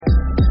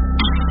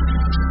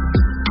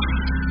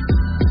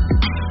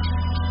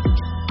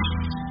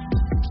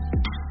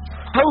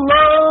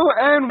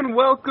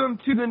welcome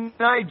to the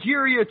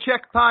Nigeria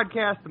Czech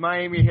podcast, the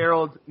Miami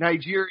Herald's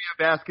Nigeria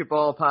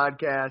basketball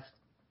podcast.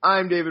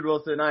 I'm David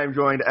Wilson. I am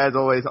joined, as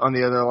always, on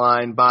the other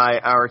line by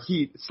our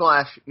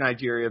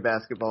Heat/Nigeria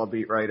basketball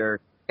beat writer,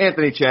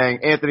 Anthony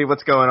Chang. Anthony,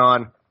 what's going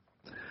on?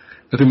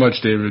 Nothing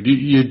much, David.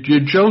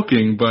 You're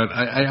joking, but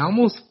I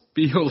almost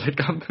feel like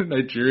I'm the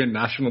Nigerian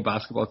national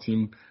basketball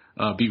team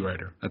beat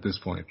writer at this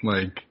point.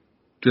 Like,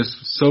 just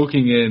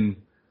soaking in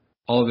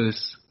all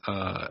this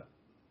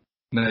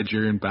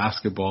Nigerian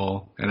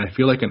basketball, and I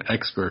feel like an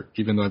expert,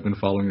 even though I've been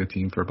following the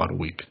team for about a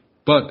week.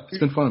 But it's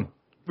been fun.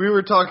 We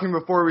were talking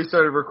before we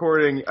started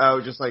recording,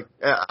 just like,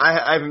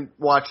 I haven't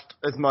watched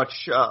as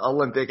much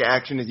Olympic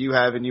action as you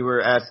have, and you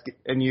were asked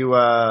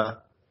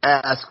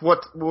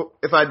what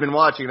if I'd been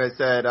watching, and I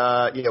said,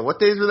 what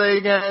days were they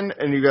again?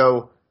 And you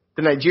go,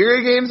 the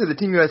Nigeria games or the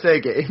Team USA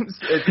games?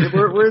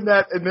 We're in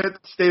that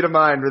state of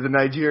mind where the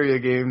Nigeria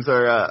games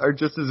are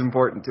just as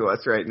important to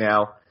us right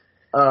now.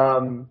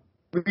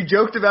 We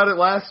joked about it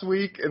last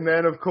week, and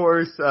then, of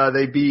course,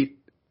 they beat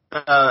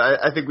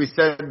I think we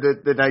said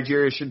that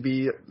Nigeria should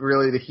be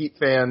really the Heat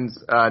fans'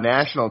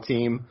 national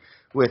team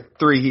with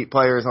 3 Heat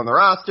players on the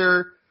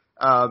roster.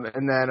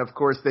 And then, of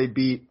course, they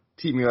beat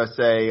Team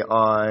USA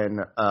on,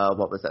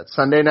 what was that,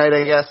 Sunday night,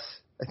 I guess,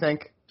 I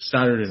think?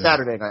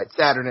 Saturday night.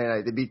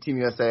 They beat Team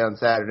USA on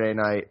Saturday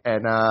night.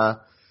 And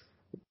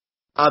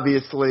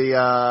obviously,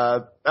 I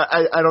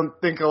don't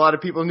think a lot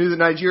of people knew that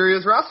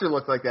Nigeria's roster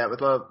looked like that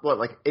with,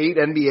 8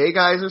 NBA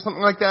guys or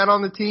something like that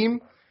on the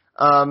team.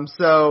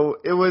 So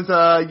it was,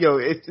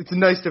 it's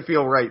nice to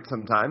feel right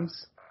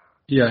sometimes.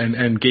 Yeah,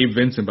 and Gabe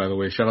Vincent, by the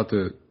way, shout out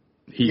to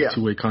Heat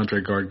two-way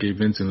contract guard Gabe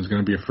Vincent, who's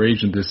going to be a free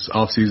agent this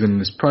offseason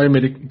and is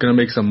probably going to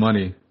make some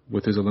money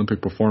with his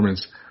Olympic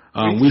performance.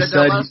 We said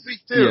that last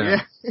week too.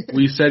 Yeah.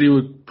 We said he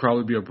would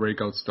probably be a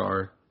breakout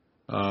star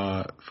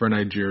for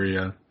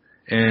Nigeria,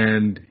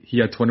 and he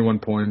had 21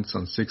 points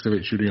on 6 of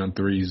 8 shooting on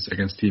threes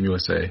against Team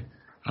USA.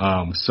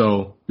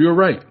 So we were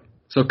right.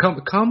 So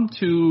come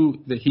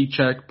to the Heat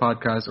Check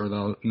podcast,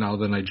 or now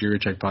the Nigeria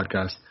Check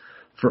podcast,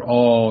 for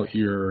all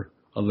your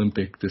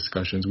Olympic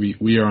discussions.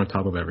 We are on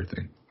top of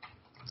everything.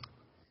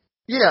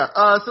 Yeah,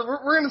 so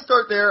we're going to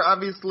start there.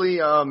 Obviously,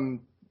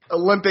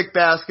 Olympic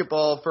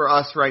basketball for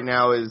us right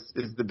now is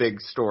the big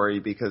story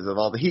because of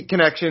all the Heat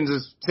connections.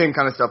 It's the same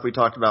kind of stuff we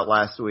talked about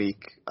last week.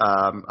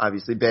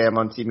 Obviously, Bam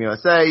on Team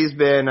USA. He's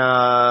been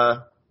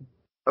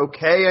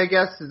okay, I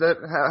guess. Is that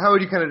how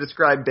would you kind of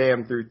describe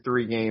Bam through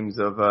 3 games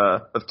of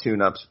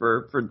tune-ups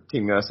for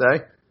Team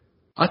USA?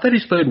 I thought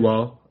he's played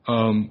well.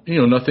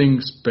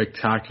 Nothing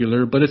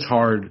spectacular, but it's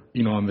hard,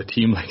 on the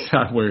team like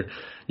that where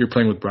you're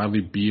playing with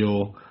Bradley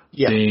Beal,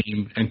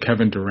 Dame, and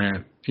Kevin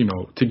Durant,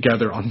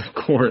 together on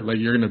the court. Like,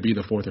 you're going to be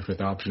the 4th or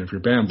 5th option if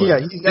you're Bam.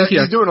 But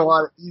he's doing a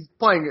lot. He's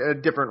playing a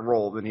different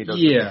role than he does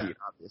in the Heat,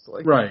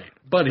 obviously. Right.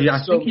 But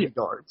I think he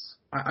guards.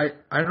 I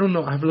don't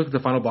know. I have to look at the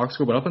final box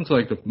score, but up until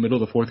like the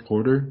middle of the 4th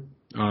quarter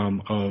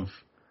of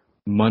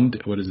Monday,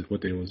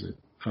 what day was it?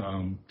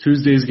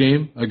 Tuesday's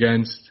game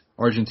against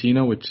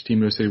Argentina, which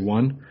Team USA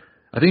won.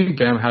 I think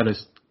Bam had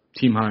his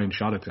team high in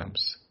shot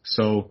attempts.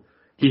 So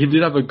he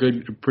did have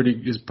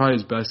is probably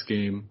his best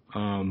game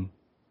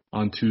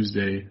on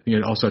Tuesday.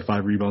 He also had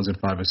 5 rebounds and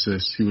 5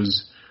 assists. He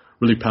was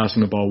really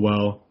passing the ball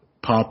well.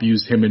 Pop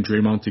used him and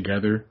Draymond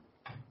together.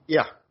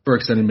 Yeah. For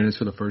extended minutes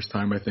for the first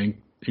time, I think,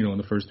 in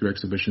the first 3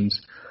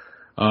 exhibitions.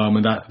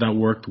 And that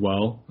worked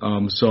well.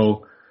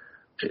 So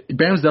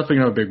Bam's definitely going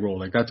to have a big role.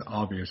 Like, that's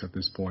obvious at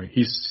this point.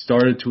 He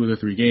started 2 of the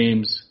 3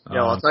 games.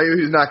 Yeah, I'll tell you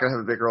who's not going to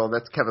have a big role.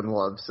 That's Kevin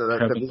Love. So that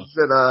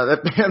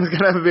Bam's going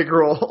to have a big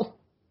role.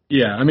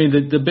 Yeah, I mean,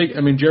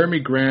 Jeremy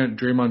Grant,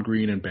 Draymond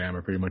Green, and Bam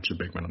are pretty much the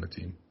big men on the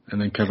team. And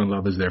then Kevin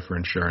Love is there for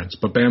insurance.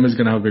 But Bam is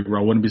going to have a big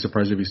role. I wouldn't be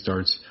surprised if he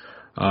starts.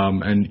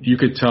 And you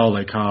could tell,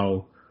 like,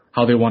 how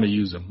they want to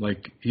use him.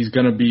 Like, he's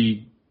going to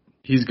be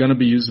used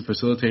as a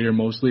facilitator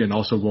mostly, and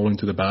also rolling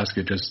to the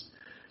basket, just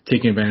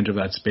taking advantage of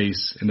that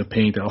space in the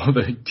paint that all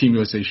the Team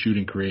USA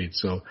shooting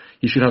creates. So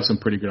he should have some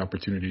pretty good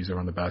opportunities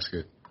around the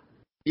basket.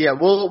 Yeah,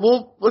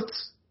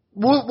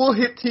 we'll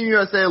hit Team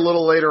USA a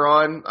little later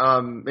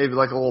on, maybe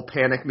like a little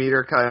panic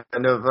meter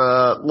kind of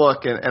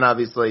look, and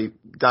obviously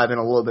dive in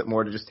a little bit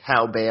more to just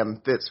how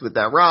Bam fits with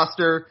that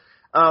roster.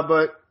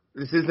 But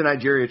this is the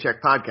Nigeria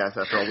Czech podcast,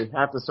 after all. We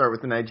have to start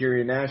with the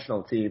Nigeria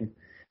national team,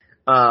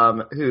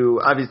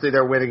 who obviously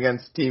their win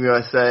against Team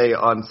USA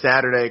on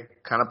Saturday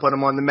kind of put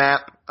them on the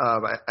map.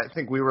 I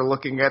think we were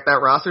looking at that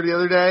roster the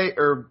other day,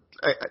 or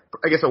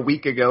I guess a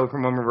week ago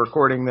from when we're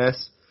recording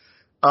this,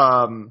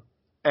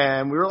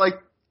 and we were like,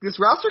 this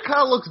roster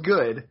kind of looks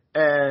good,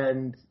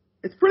 and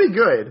it's pretty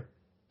good.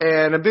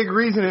 And a big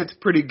reason it's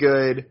pretty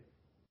good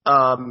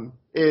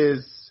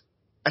is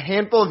a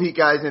handful of Heat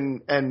guys,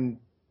 and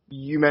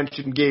you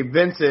mentioned Gabe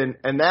Vincent,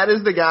 and that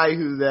is the guy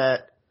who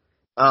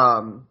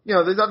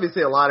there's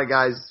obviously a lot of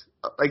guys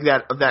like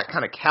that of that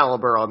kind of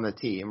caliber on the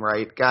team,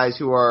 right? Guys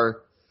who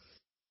are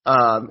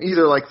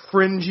either like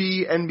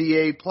fringy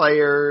NBA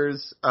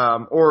players,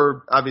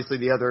 or obviously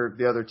the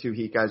other 2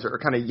 Heat guys are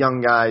kind of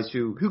young guys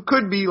who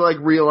could be like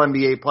real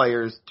NBA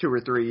players 2 or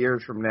 3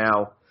 years from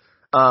now.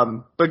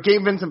 But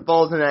Gabe Vincent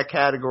falls in that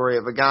category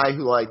of a guy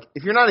who, like,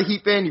 if you're not a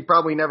Heat fan, you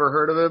probably never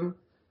heard of him.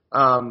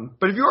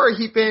 But if you are a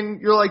Heat fan,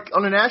 you're like,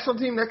 on a national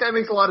team, that guy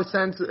makes a lot of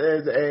sense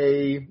as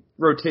a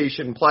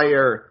rotation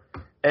player.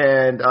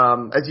 And,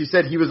 as you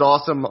said, he was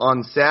awesome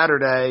on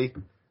Saturday.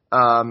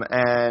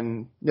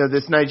 And, you know,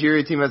 this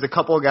Nigeria team has a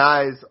couple of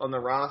guys on the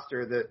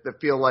roster that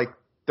feel like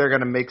they're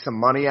going to make some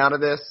money out of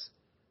this.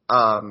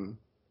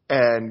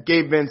 And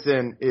Gabe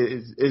Vincent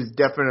is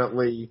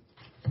definitely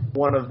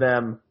one of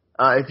them.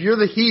 If you're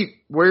the Heat,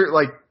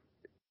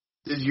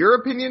 does your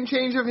opinion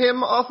change of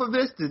him off of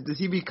this? Does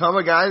he become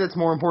a guy that's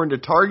more important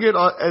to target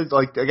as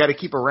like a guy to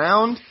keep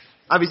around?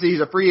 Obviously,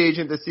 he's a free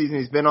agent this season.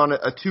 He's been on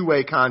a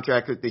two-way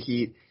contract with the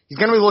Heat. He's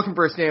going to be looking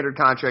for a standard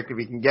contract if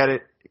he can get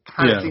it. It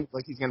kind of seems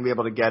like he's going to be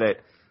able to get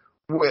it.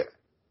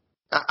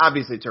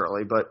 Obviously, it's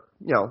early, but,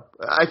 you know,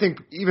 I think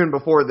even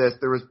before this,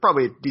 there was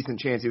probably a decent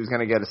chance he was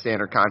going to get a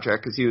standard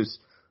contract because he was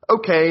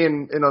okay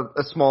in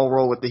a small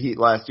role with the Heat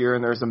last year,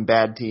 and there are some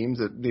bad teams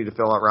that need to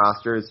fill out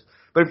rosters.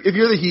 But if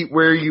you're the Heat,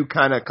 where you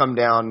kind of come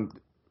down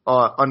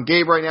on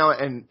Gabe right now,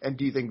 and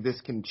do you think this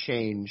can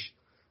change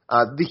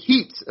the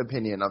Heat's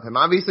opinion of him?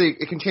 Obviously,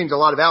 it can change a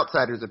lot of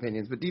outsiders'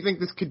 opinions, but do you think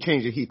this could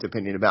change the Heat's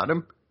opinion about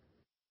him?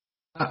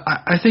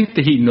 I think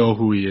the Heat know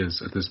who he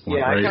is at this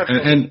point,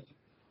 right?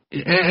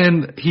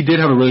 And he did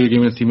have a really good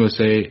game against Team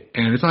USA,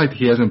 and it's not like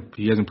he hasn't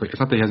played. It's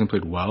not that he hasn't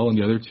played well in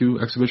the other two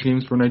exhibition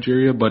games for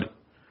Nigeria, but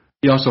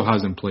he also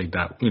hasn't played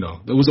that. You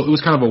know, it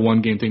was kind of a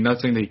one game thing. Not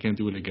saying that he can't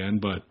do it again,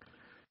 but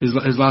his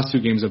last two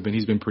games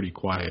he's been pretty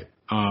quiet.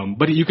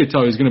 But you could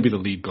tell he's going to be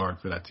the lead guard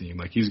for that team.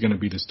 Like, he's going to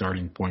be the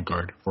starting point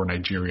guard for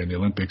Nigeria in the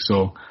Olympics.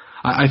 So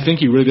I think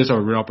he really does have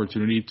a real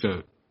opportunity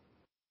to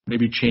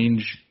maybe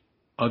change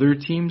other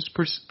teams'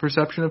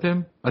 perception of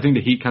him. I think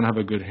the Heat kind of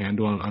have a good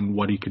handle on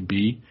what he could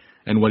be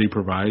and what he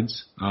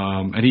provides.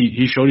 And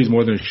he showed he's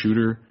more than a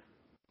shooter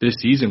this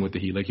season with the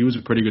Heat. Like, he was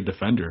a pretty good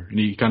defender, and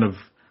he kind of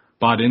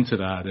bought into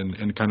that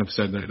and kind of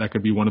said that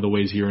could be one of the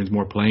ways he earns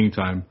more playing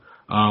time.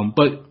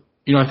 But,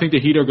 you know, I think the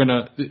Heat are going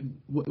to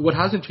 – what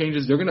hasn't changed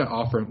is they're going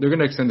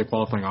to extend the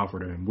qualifying offer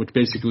to him, which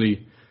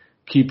basically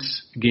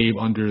keeps Gabe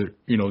under,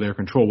 you know, their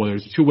control. Whether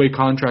it's a two-way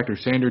contract or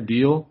standard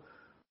deal,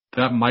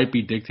 that might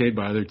be dictated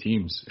by other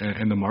teams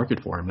and the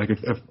market for him. Like,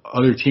 if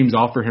other teams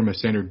offer him a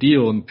standard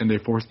deal and they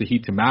force the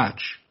Heat to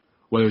match,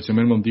 whether it's a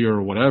minimum deal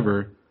or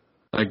whatever,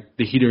 like,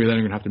 the Heat are then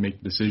going to have to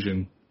make the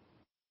decision,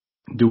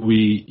 do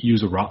we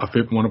use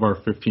one of our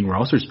 15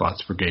 roster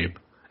spots for Gabe?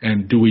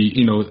 And do we,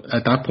 you know,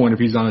 at that point, if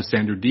he's on a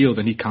standard deal,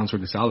 then he counts for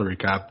the salary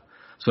cap.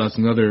 So that's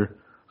another,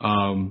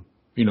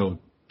 you know,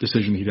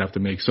 decision he'd have to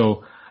make.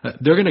 So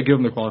they're going to give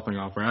him the qualifying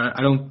offer.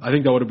 I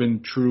think that would have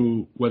been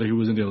true whether he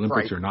was in the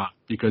Olympics or not,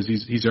 because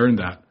he's earned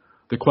that.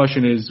 The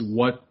question is,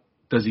 what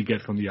does he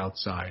get from the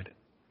outside?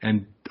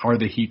 And are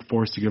the Heat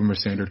forced to give him a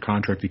standard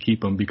contract to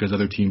keep him because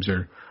other teams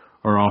are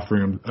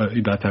offering him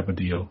that type of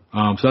deal?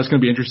 So that's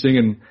going to be interesting.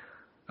 And,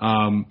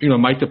 you know, it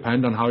might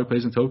depend on how he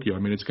plays in Tokyo. I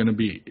mean, it's going to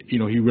be, you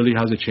know, he really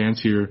has a chance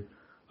here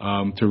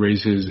to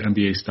raise his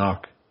NBA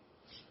stock.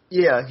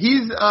 Yeah,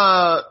 he's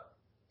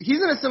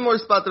in a similar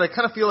spot that I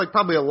kind of feel like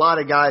probably a lot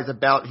of guys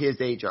about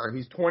his age are.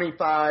 He's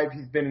 25.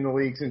 He's been in the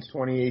league since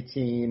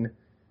 2018.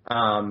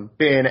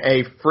 Been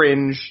a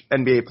fringe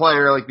NBA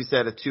player, like we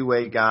said, a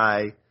two-way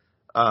guy.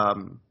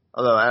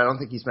 Although I don't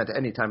think he spent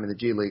any time in the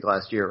G League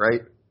last year,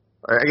 right?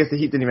 I guess the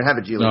Heat didn't even have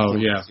a G League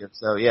team last year.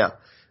 So, yeah.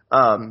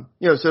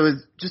 You know, so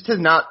just has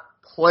not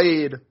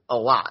played a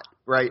lot,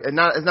 right? And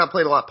has not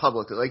played a lot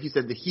publicly. Like you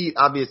said, the Heat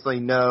obviously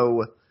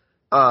know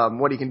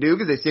what he can do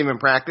because they see him in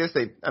practice.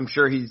 I'm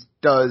sure he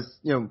does,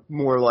 you know,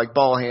 more like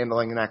ball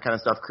handling and that kind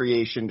of stuff,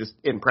 creation just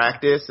in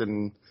practice.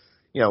 And,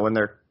 you know, when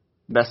they're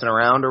messing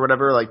around or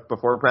whatever, like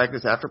before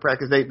practice, after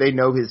practice, they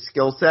know his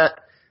skill set.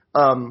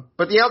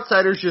 But the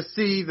outsiders just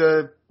see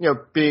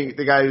being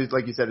the guy who's,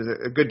 like you said, is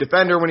a good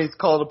defender when he's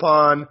called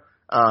upon,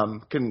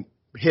 can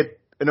hit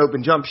an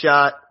open jump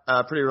shot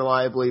pretty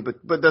reliably,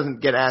 but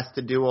doesn't get asked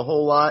to do a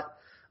whole lot.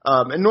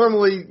 And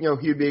normally, you know,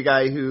 he would be a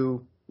guy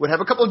who would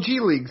have a couple of G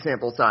League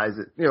sample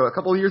sizes, you know, a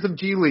couple of years of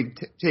G League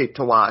tape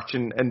to watch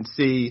and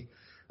see.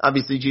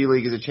 Obviously, G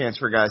League is a chance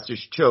for guys to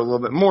show a little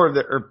bit more of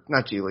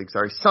not G League,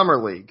 sorry, Summer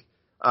League.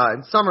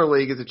 And Summer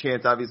League is a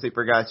chance, obviously,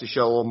 for guys to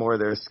show a little more of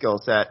their skill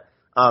set.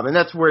 And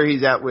that's where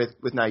he's at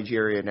with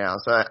Nigeria now.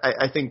 So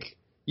I think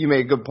you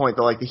made a good point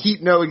that, like, the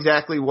Heat know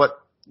exactly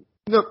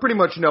pretty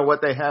much know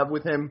what they have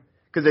with him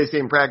because they see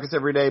him practice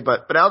every day.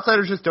 But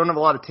outsiders just don't have a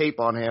lot of tape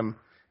on him.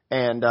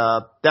 And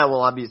that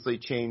will obviously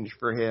change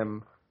for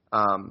him,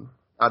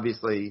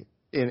 obviously,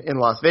 in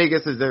Las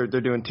Vegas as they're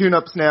doing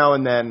tune-ups now.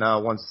 And then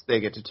once they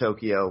get to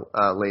Tokyo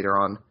later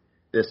on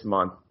this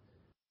month.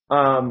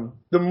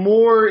 The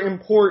more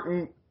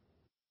important,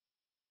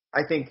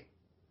 I think,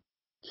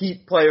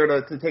 Heat player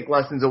to take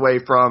lessons away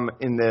from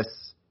in this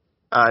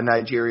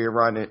Nigeria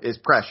run is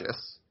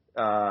Precious,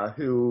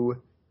 who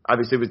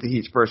obviously was the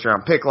Heat's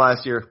first-round pick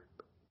last year.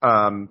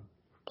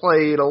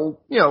 Played,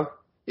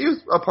 he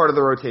was a part of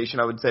the rotation,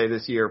 I would say,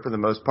 this year for the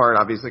most part.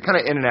 Obviously, kind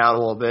of in and out a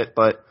little bit,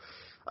 but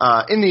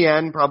in the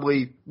end,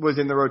 probably was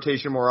in the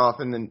rotation more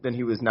often than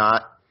he was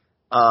not.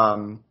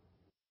 And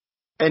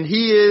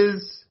he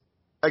is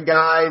a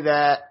guy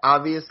that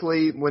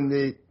obviously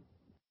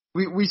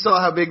we saw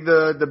how big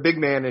the big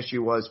man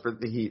issue was for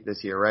the Heat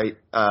this year, right?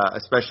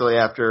 Especially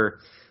after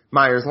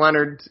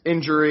Myers-Leonard's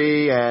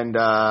injury and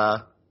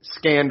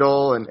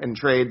scandal and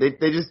trade.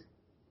 They just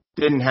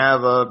didn't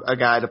have a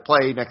guy to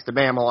play next to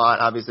Bam a lot.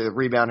 Obviously, the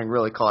rebounding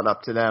really caught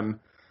up to them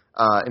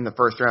in the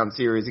first round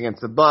series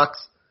against the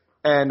Bucks.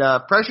 And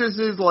Precious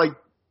is like,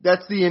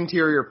 that's the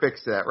interior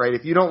fix to that, right?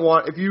 If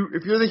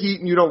you're the Heat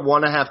and you don't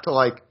want to have to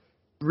like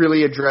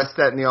really address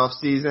that in the off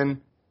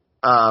season,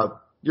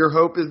 your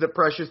hope is that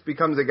Precious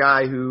becomes a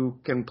guy who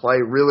can play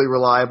really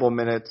reliable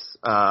minutes,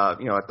 at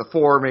the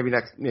 4,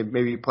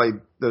 maybe play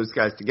those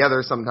guys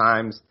together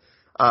sometimes.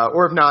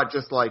 Or if not,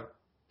 just like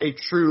a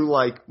true,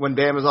 like when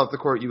Bam is off the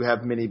court, you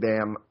have mini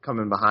Bam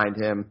coming behind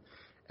him.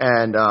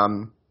 And,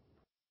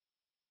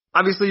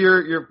 obviously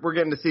we're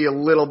getting to see a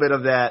little bit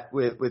of that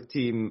with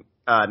Team,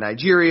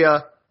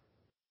 Nigeria.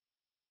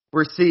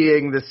 We're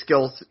seeing the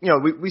skills,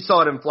 we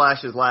saw it in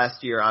flashes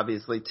last year,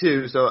 obviously,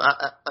 too. So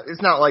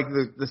it's not like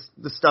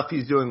the stuff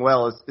he's doing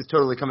well is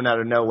totally coming out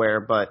of nowhere.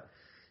 But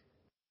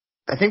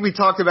I think we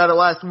talked about it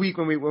last week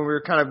when we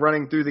were kind of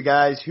running through the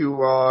guys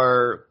who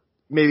are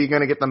maybe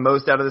going to get the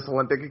most out of this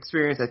Olympic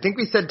experience. I think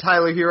we said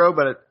Tyler Hero,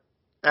 but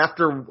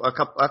after a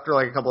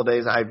couple of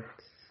days,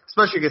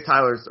 especially because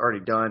Tyler's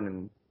already done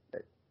and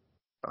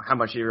how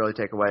much do you really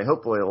take away?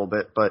 Hopefully a little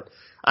bit, but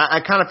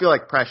I kind of feel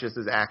like Precious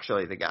is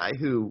actually the guy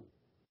who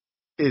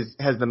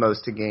has the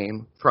most to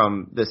gain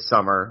from this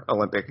summer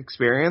Olympic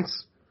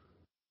experience.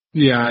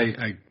 Yeah,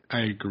 I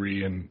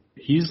agree, and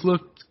he's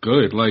looked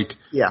good. Like,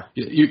 yeah,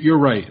 you're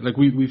right. Like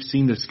we've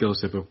seen the skill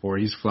set before.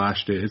 He's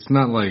flashed it. It's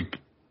not like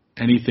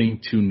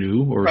anything too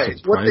new or right.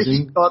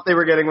 surprising. What they thought they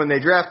were getting when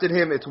they drafted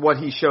him. It's what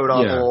he showed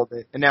off a little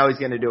bit, and now he's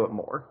going to do it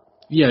more.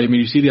 Yeah, I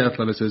mean, you see the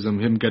athleticism,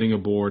 him getting a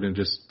board and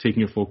just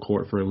taking it full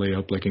court for a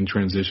layup, like in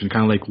transition,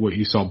 kind of like what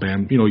you saw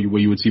Bam,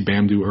 what you would see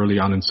Bam do early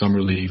on in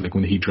Summer League, like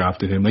when he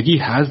drafted him. Like, he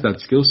has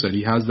that skill set.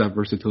 He has that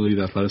versatility,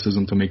 that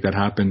athleticism to make that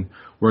happen,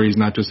 where he's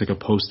not just like a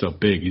post-up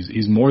big.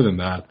 He's more than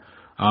that.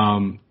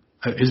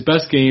 His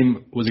best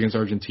game was against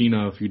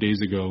Argentina a few days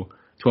ago,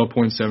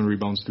 12.7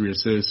 rebounds, 3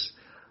 assists.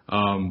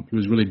 He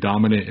was really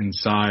dominant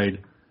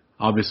inside.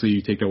 Obviously,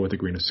 you take that with a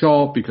grain of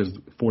salt because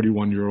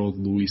 41-year-old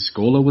Luis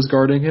Scola was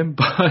guarding him.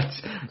 But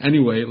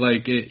anyway,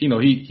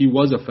 he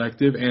was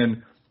effective.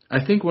 And I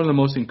think one of the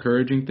most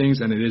encouraging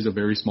things, and it is a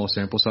very small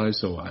sample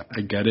size, so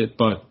I get it,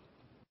 but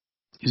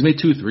he's made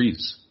 2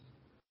 threes.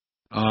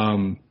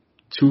 2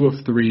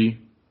 of 3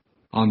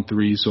 on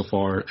threes so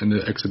far in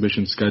the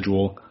exhibition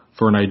schedule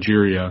for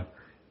Nigeria.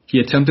 He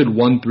attempted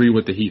 1 3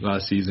 with the Heat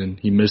last season.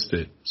 He missed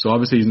it. So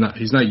obviously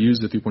he's not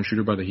used as a 3-point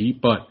shooter by the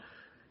Heat, but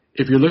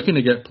if you're looking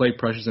to play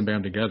Precious and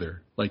Bam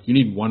together, like, you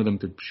need one of them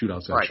to shoot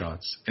outside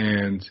shots.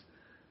 And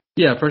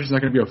yeah, Precious is not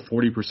going to be a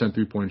 40%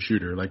 3-point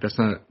shooter. Like, that's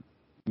not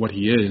what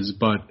he is.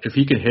 But if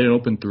he can hit an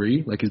open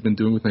 3, like he's been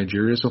doing with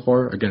Nigeria so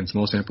far, again,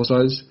 small sample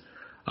size,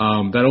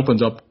 that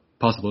opens up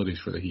possibilities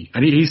for the Heat.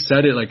 And he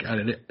said it like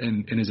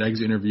in his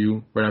exit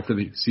interview right after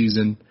the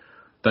season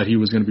that he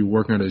was going to be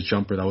working on his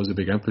jumper. That was a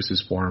big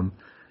emphasis for him.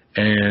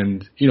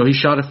 And, he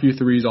shot a few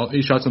threes.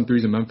 He shot some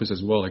threes in Memphis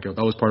as well. Like, that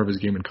was part of his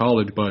game in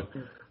college. But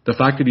the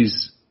fact that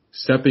he's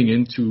stepping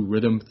into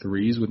rhythm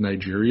threes with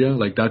Nigeria,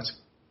 like,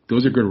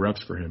 those are good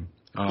reps for him.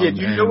 Do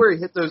you know where he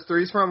hit those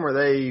threes from? Were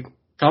they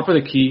top of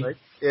the key? Right?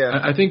 Yeah.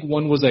 I think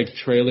one was like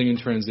trailing in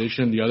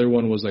transition. The other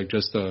one was like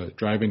just a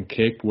driving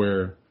kick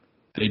where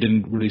they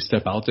didn't really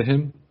step out to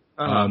him,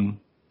 and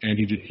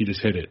he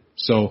just hit it.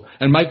 So,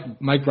 and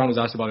Mike Brown was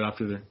asked about it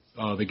after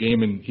the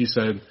game, and he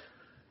said,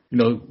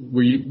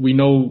 we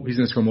know he's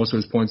going to score most of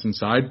his points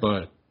inside,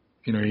 but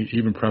he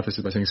even prefaced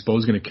it by saying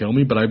Spo's going to kill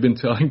me. But I've been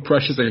telling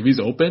Precious that if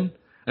he's open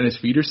and his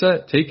feet are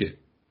set, take it.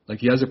 Like,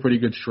 he has a pretty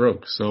good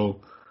stroke.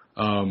 So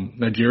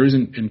Nigeria's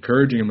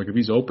encouraging him, like, if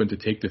he's open, to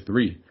take the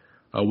 3,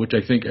 which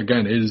I think,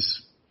 again,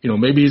 is,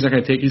 maybe he's not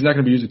going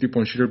to be used as a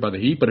 3-point shooter by the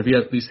Heat, but if he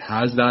at least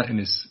has that in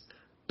his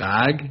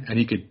bag and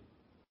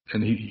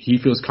he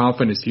feels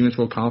confident, his teammates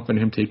feel confident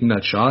in him taking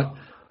that shot,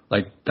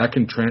 like, that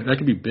can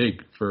be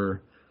big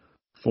for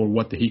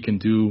what the Heat can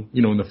do,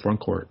 in the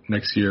front court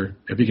next year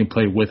if he can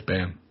play with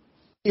Bam.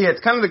 Yeah,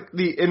 it's kind of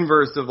the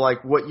inverse of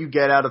like what you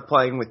get out of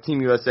playing with Team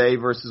USA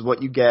versus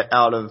what you get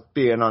out of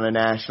being on a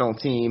national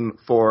team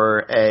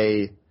for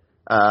I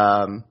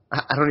don't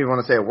even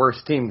want to say a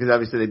worse team because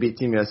obviously they beat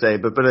Team USA,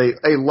 but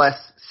a less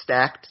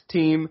stacked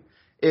team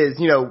is,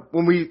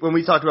 when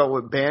we talked about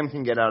what Bam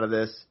can get out of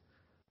this,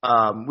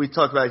 we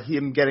talked about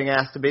him getting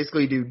asked to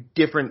basically do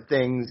different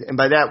things, and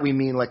by that we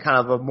mean like kind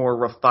of a more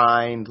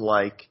refined,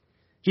 like,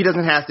 he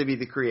doesn't have to be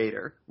the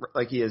creator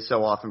like he is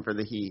so often for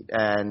the Heat,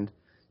 and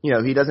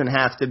he doesn't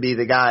have to be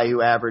the guy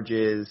who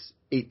averages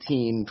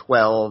 18,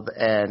 12,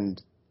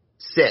 and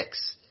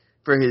 6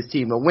 for his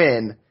team to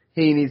win.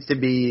 He needs to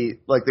be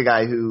like the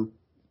guy who,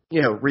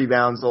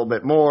 rebounds a little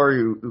bit more,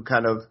 who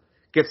kind of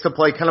gets to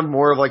play kind of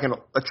more of like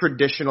a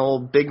traditional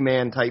big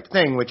man type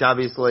thing, which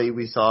obviously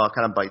we saw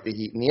kind of bite the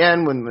Heat in the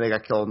end when they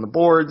got killed on the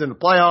boards in the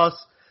playoffs.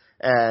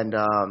 And,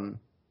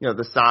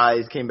 the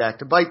size came back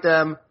to bite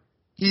them.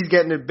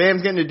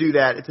 Bam's getting to do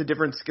that. It's a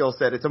different skill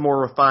set. It's a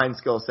more refined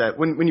skill set.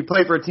 When you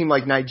play for a team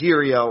like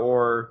Nigeria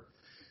or,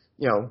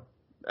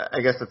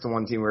 I guess that's the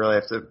one team we really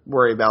have to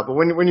worry about. But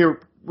when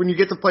you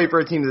get to play for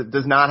a team that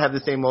does not have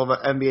the same level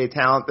of NBA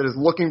talent, that is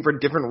looking for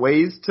different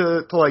ways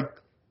to like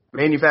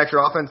manufacture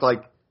offense,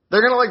 like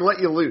they're gonna like let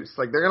you loose.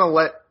 Like they're gonna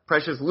let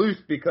Precious loose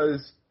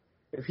because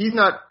if he's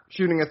not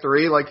shooting a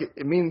three, like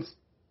it means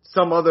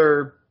some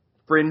other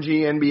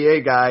fringy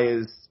NBA guy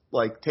is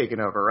like taking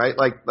over, right?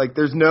 Like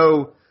there's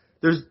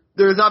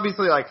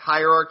obviously like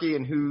hierarchy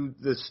in who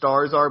the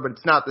stars are, but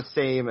it's not the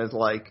same as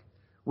like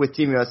with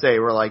Team USA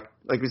where like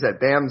we said,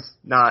 Bam's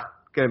not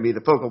going to be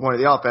the focal point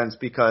of the offense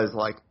because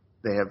like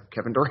they have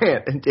Kevin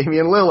Durant and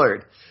Damian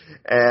Lillard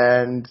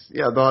and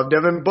they'll have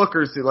Devin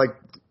Booker, so like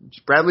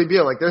Bradley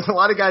Beal. Like there's a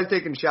lot of guys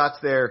taking shots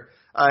there.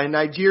 In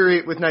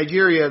Nigeria,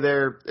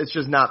 it's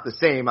just not the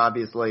same,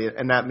 obviously,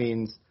 and that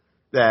means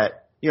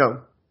that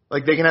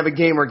like they can have a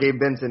game where Gabe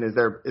Vincent is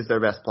their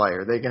best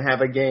player. They can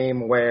have a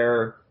game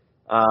where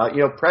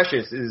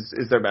Precious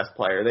is their best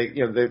player.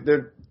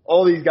 They're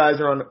all these guys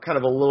are on kind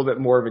of a little bit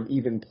more of an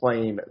even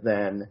plane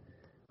than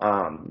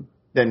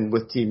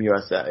with Team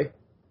USA.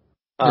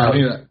 I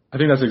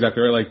think that's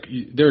exactly right. Like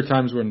there are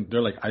times when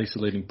they're like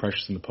isolating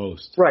Precious in the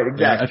post. Right,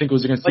 exactly. Yeah, I think it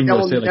was against Team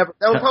USA. That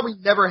will probably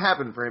never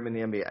happen for him in the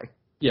NBA.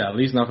 Yeah, at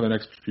least not for the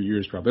next few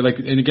years, probably. Like,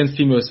 and against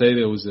Team USA,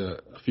 there was a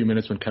few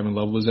minutes when Kevin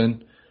Love was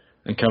in,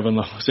 and Kevin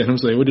Love was in him,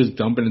 so they would just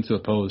dump it into the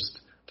post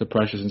to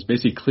Precious and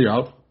basically clear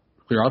out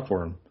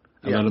for him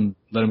and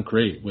let him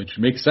create, which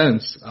makes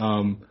sense.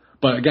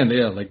 But again,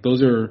 like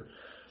those are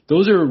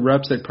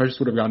reps that Precious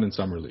would have gotten in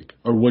summer league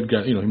or would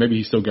get. Maybe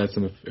he still gets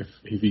them if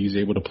he's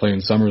able to play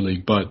in summer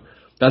league. But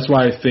that's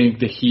why I think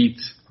the Heat,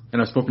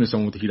 and I've spoken to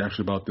someone with the Heat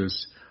actually about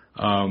this.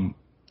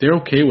 They're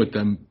okay with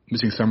them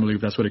missing summer league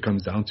if that's what it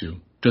comes down to.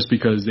 Just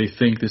because they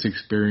think this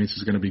experience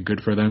is going to be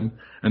good for them,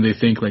 and they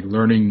think like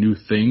learning new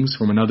things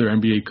from another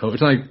NBA coach.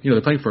 It's not like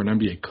they're playing for an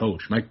NBA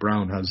coach. Mike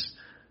Brown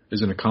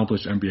is an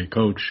accomplished NBA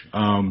coach.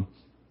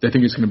 They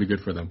think it's going to be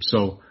good for them.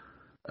 So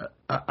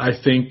I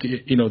think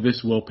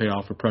this will pay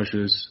off for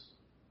Precious,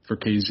 for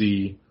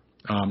KZ,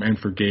 and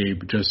for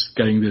Gabe. Just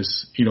getting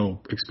this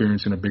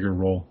experience in a bigger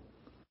role.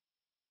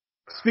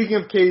 Speaking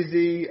of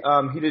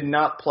KZ, he did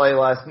not play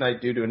last night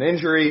due to an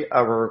injury.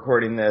 We're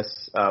recording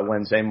this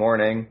Wednesday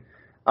morning.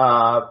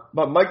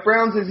 But Mike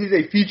Brown says he's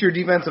a future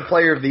Defensive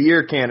Player of the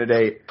Year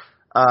candidate.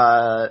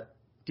 Do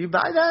you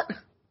buy that?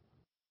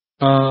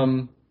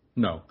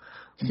 No.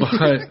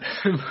 But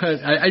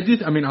I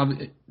did. I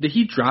mean, the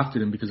Heat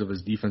drafted him because of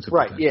his defensive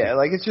right, potential. Yeah,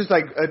 like it's just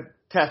like a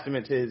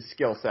testament to his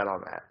skill set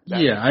on that.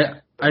 Yeah,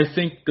 I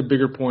think the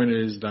bigger point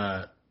is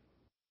that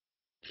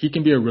he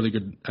can be a really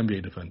good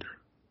NBA defender.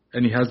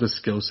 And he has the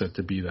skill set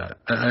to be that.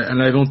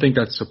 And I don't think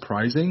that's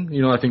surprising.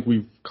 I think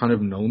we've kind of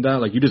known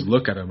that. Like, you just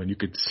look at him and you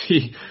could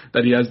see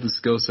that he has the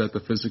skill set, the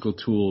physical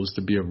tools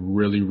to be a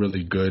really,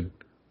 really good,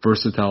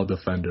 versatile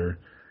defender.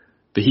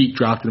 The Heat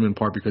drafted him in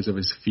part because of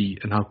his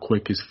feet and how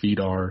quick his feet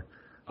are.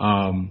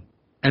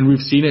 And we've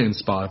seen it in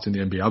spots in the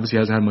NBA. Obviously, he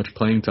hasn't had much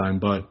playing time,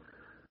 but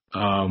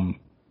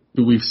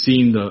we've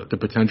seen the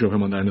potential of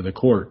him on the end of the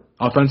court.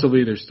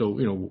 Offensively, there's still,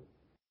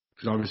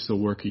 there's obviously still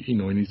work he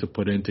needs to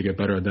put in to get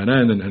better at that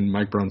end, and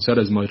Mike Brown said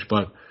as much.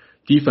 But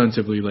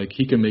defensively, like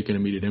he can make an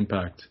immediate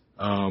impact,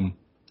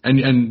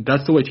 and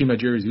that's the way Team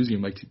Nigeria is using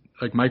him.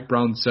 Like Mike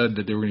Brown said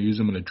that they were going to use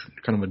him in a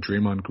kind of a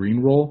Draymond Green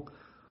role,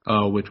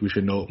 which we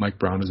should note. Mike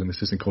Brown is an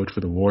assistant coach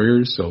for the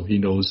Warriors, so he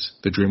knows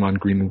the Draymond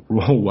Green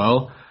role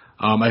well.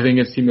 I think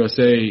against Team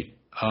USA,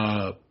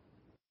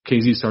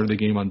 KZ started the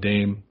game on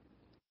Dame,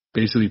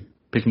 basically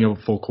picking up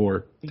full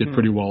court, did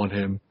pretty well on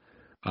him.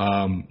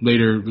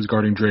 Later was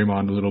guarding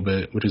Draymond a little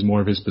bit, which is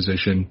more of his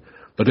position.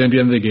 But then at the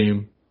end of the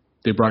game,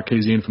 they brought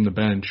KZ in from the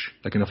bench,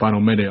 like in the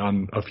final minute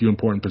on a few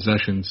important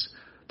possessions,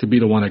 to be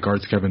the one that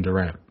guards Kevin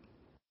Durant.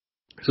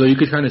 So you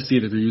could kind of see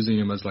that they're using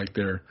him as like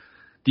their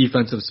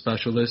defensive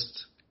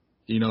specialist,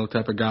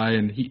 type of guy.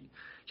 And he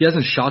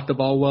hasn't shot the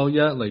ball well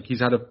yet. Like he's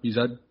kind of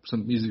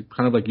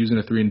like using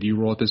a 3-and-D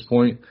role at this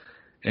point,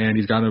 and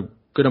he's got a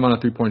good amount of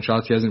 3-point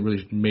shots. He hasn't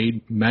really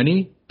made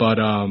many, but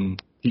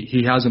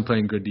he has been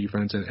playing good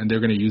defense, and they're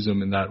going to use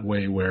him in that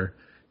way where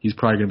he's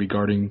probably going to be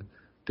guarding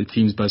the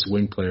team's best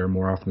wing player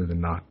more often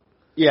than not.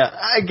 Yeah,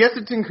 I guess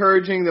it's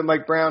encouraging that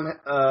Mike Brown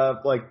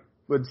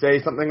would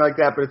say something like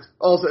that, but it's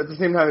also at the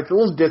same time it's a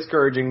little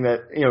discouraging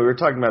that we were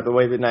talking about the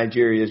way that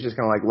Nigeria is just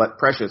going to like let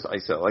Precious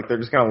ISO, like they're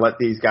just going to let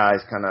these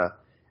guys kind of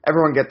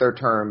everyone get their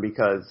turn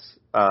because,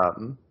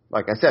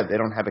 like I said, they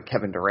don't have a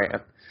Kevin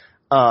Durant.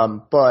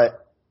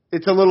 But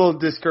it's a little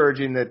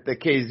discouraging that the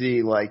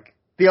KZ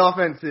the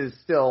offense is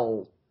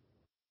still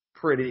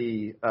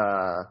pretty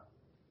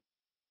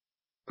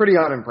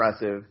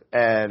unimpressive,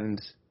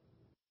 and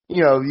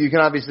you can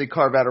obviously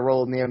carve out a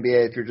role in the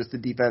NBA if you're just a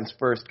defense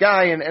first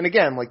guy, and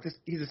again,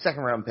 he's a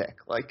second round pick.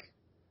 Like,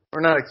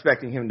 we're not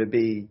expecting him to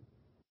be.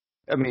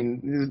 I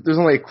mean, there's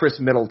only a Chris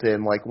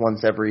Middleton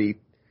once every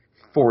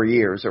 4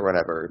 years or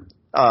whatever.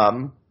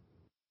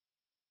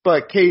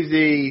 But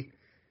KZ,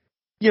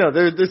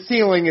 the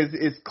ceiling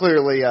is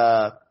clearly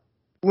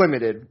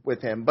limited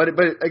with him. But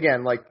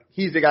again, like,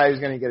 he's the guy who's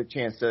going to get a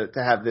chance to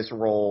have this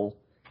role.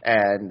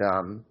 And,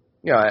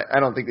 I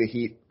don't think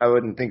I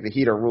wouldn't think the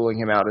Heat are ruling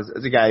him out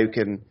as a guy who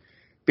can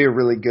be a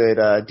really good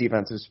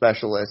defensive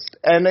specialist.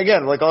 And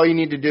again, like, all you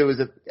need to do is,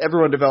 if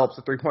everyone develops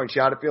a 3-point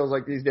shot, it feels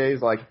like these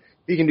days, like,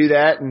 if he can do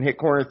that and hit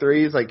corner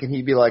threes, like, can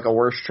he be like a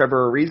worse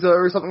Trevor Ariza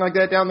or something like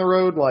that down the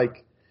road?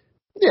 Like,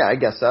 yeah, I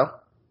guess so.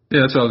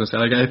 Yeah, that's what I was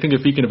going to say. Like, I think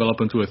if he can develop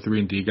into a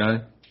 3-and-D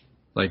guy,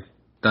 like,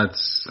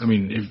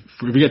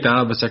 if you get that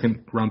out of a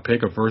second-round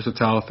pick, a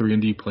versatile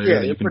 3-and-D player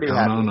that you can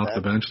count on off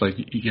the bench, like,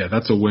 yeah,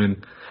 that's a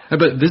win.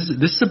 But this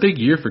is a big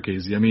year for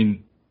KZ. I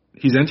mean,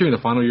 he's entering the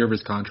final year of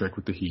his contract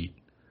with the Heat.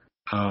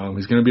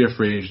 He's going to be a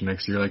free agent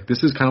next year. Like,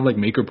 this is kind of like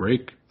make or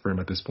break for him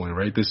at this point,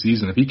 right? This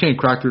season, if he can't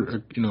crack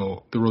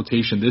the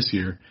rotation this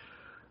year,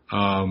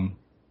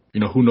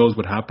 who knows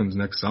what happens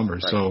next summer?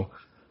 Right. So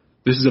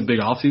this is a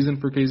big off season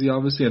for KZ,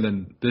 obviously, and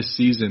then this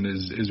season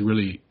is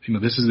really,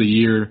 this is the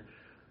year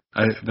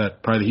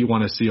that probably he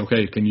want to see.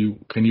 Okay, can you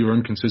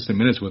earn consistent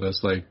minutes with us?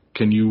 Like,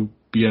 can you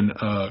be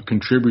a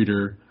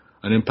contributor,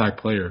 an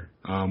impact player?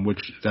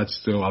 Which that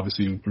still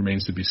obviously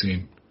remains to be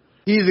seen.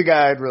 He's a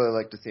guy I'd really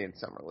like to see in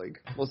Summer League.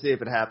 We'll see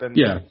if it happens.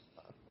 Yeah.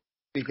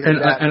 And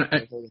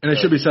I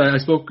should be said, I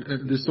spoke,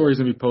 the story's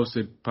going to be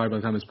posted probably by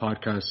the time this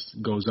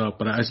podcast goes up,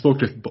 but I spoke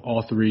to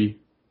all three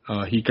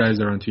Heat guys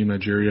that are on Team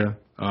Nigeria,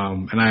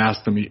 and I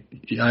asked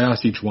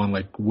each one,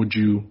 like, would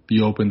you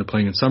be open to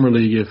playing in Summer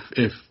League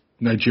if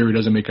Nigeria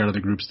doesn't make it out of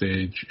the group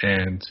stage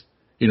and,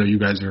 you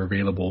guys are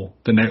available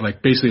the next,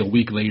 like, basically a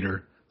week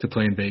later to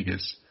play in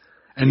Vegas.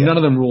 And none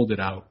of them ruled it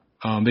out.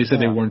 They said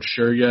they weren't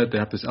sure yet. They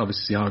have to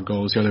obviously see how it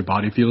goes, see how their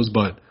body feels,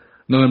 but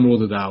none of them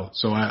ruled it out.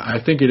 So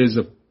I think it is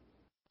a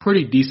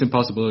pretty decent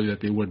possibility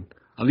that they would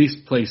at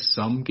least play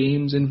some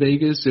games in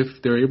Vegas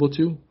if they're able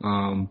to.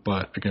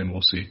 But again,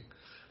 we'll see.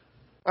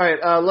 All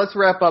right, let's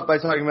wrap up by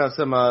talking about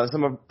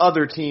some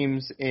other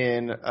teams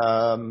in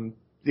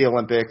the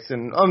Olympics,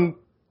 and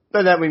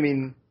by that we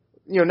mean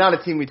not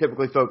a team we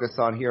typically focus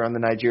on here on the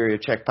Nigeria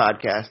Czech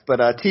podcast,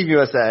 but Team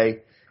USA.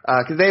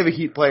 Because they have a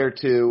Heat player,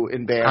 too,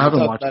 in Bam. I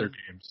haven't watched their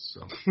games.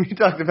 So. We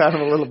talked about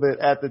him a little bit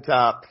at the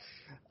top.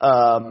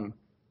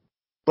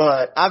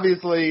 But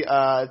obviously,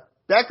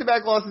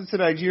 back-to-back losses to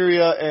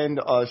Nigeria and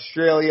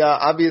Australia.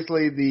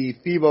 Obviously, the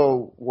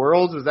FIBA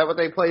Worlds, was that what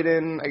they played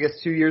in, I guess,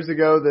 2 years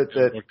ago,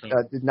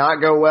 that did not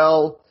go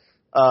well.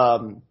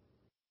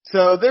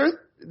 So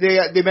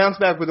they bounced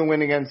back with a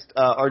win against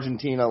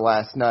Argentina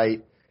last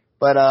night.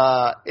 But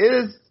it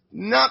has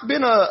not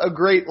been a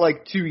great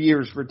 2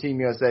 years for Team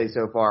USA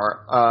so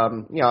far.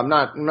 I'm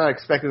not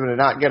expecting them to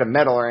not get a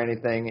medal or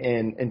anything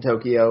in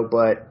Tokyo,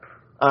 but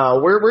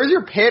where's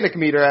your panic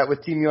meter at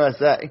with Team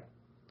USA?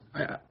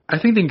 I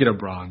think they can get a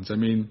bronze. I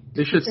mean,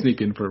 they should sneak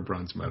in for a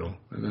bronze medal.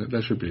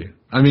 That should be.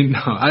 I mean, no.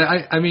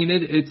 I mean,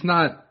 it's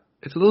not.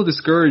 It's a little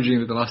discouraging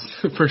that they lost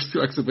the first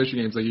two exhibition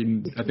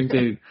games. I think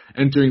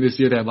entering this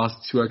year they had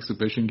lost 2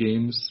 exhibition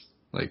games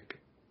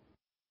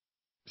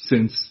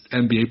since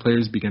NBA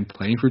players began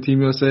playing for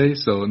Team USA.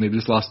 And they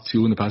just lost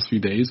 2 in the past few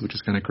days, which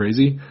is kind of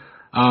crazy.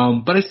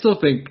 But I still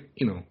think,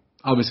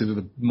 obviously they're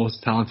the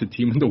most talented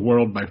team in the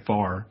world by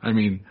far. I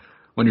mean,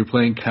 when you're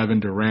playing Kevin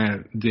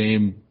Durant,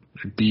 Dame,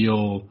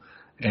 Beal,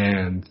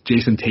 and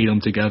Jason Tatum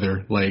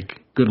together,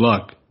 good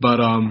luck. But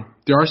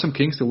there are some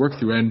kinks to work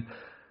through,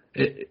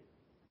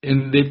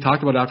 and they've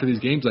talked about after these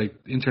games,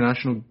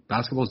 international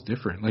basketball is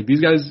different.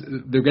 These guys,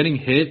 they're getting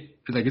hit,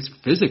 it's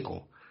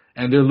physical.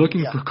 And they're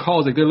looking for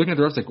calls. They're looking at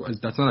the refs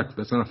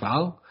that's not a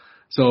foul.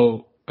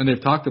 So, and they've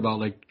talked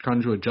about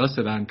trying to adjust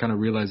to that and kind of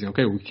realizing,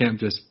 okay, we can't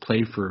just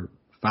play for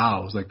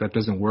fouls. That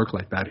doesn't work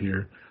like that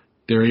here.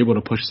 They're able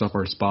to push us off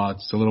our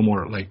spots. It's a little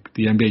more like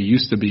the NBA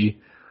used to be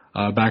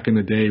back in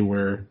the day,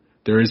 where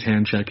there is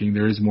hand checking,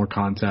 there is more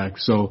contact.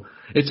 So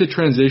it's a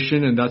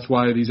transition, and that's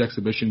why these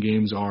exhibition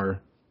games are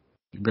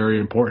very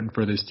important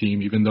for this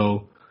team, even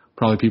though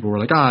probably people were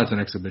like, it's an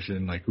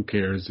exhibition, who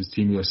cares? It's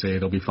Team USA,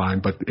 they'll be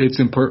fine. But it's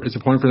important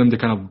for them to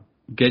kind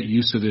of get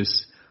used to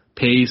this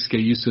pace,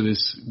 get used to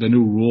the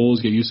new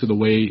rules, get used to the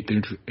way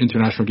the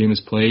international game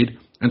is played,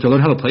 and to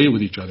learn how to play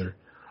with each other.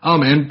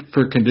 And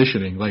for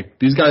conditioning.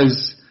 These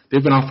guys,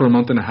 they've been off for a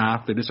month and a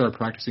half. They just started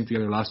practicing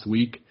together last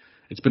week.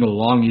 It's been a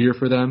long year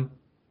for them.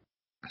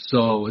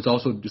 So it's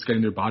also just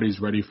getting their bodies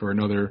ready for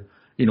another,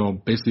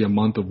 basically a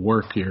month of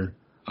work here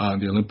in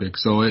the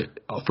Olympics. So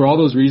for all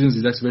those reasons,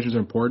 these exhibitions are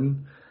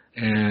important.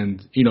 And,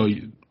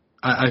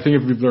 I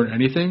think if we've learned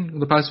anything in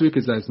the past week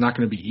is that it's not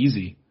going to be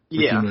easy for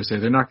Team USA.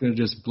 They're not going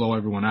to just blow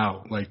everyone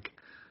out.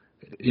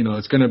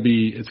 It's going to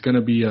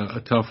be a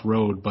tough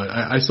road, but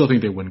I still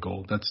think they win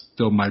gold. That's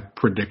still my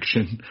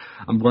prediction.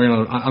 I'm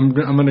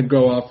going to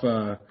go off,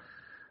 going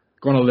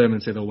on a limb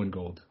and say they'll win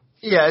gold.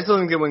 Yeah, I still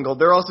think they win gold.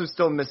 They're also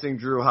still missing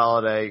Drew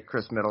Holiday,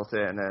 Chris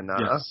Middleton, and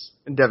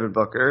Devin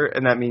Booker,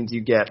 and that means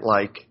you get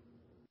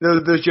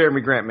those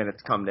Jeremy Grant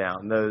minutes come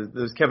down.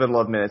 Those Kevin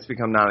Love minutes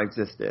become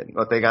non-existent.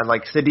 But they got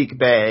Sadiq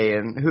Bey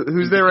and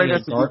who's there right now?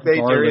 Sadiq Bey,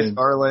 Darius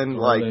Garland,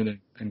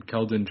 and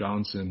Keldon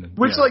Johnson. And,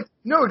 which,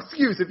 no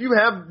excuse. If you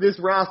have this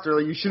roster,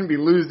 you shouldn't be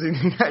losing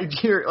to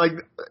Nigeria.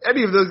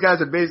 Any of those guys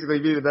would basically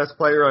be the best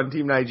player on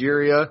Team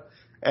Nigeria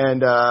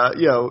and,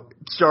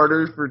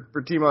 starters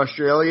for Team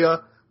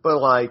Australia.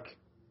 But,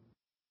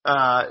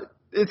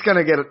 it's going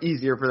to get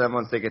easier for them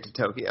once they get to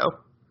Tokyo.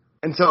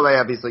 Until they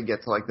obviously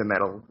get to, the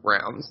medal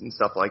rounds and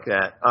stuff like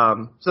that.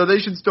 So they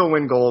should still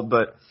win gold,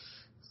 but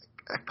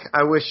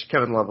I wish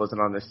Kevin Love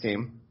wasn't on this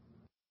team.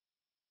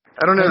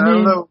 I don't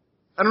know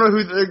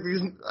who.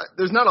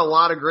 There's not a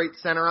lot of great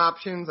center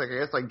options. I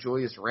guess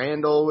Julius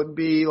Randle would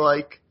be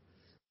but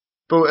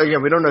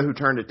again, we don't know who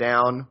turned it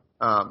down.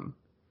 I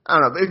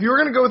don't know. If you were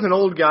gonna go with an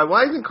old guy,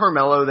 why isn't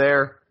Carmelo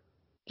there?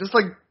 Just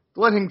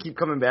let him keep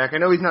coming back. I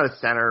know he's not a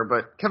center,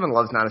 but Kevin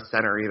Love's not a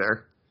center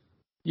either.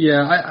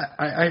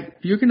 Yeah,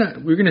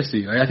 we're gonna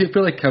see. I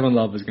feel like Kevin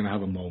Love is gonna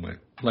have a moment.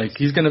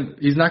 He's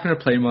not gonna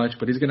play much,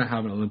 but he's gonna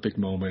have an Olympic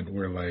moment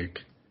where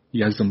he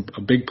has a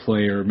big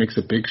player, makes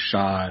a big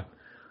shot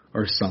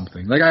or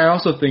something. I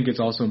also think it's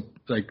also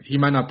he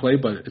might not play,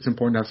 but it's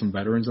important to have some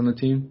veterans on the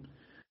team.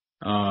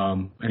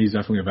 And he's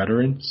definitely a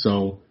veteran,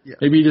 so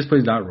maybe he just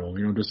plays that role.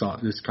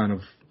 Just kind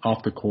of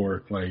off the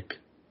court,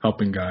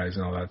 helping guys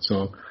and all that.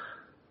 So.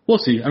 We'll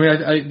see. I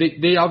mean,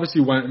 they obviously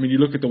went. I mean, you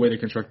look at the way they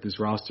construct this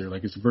roster.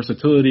 It's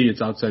versatility.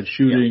 It's outside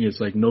shooting. Yeah. It's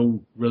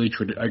no really.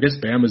 I guess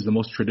Bam is the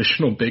most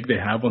traditional big they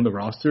have on the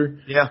roster.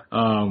 Yeah.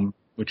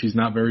 Which he's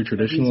not very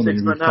traditional.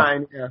 He's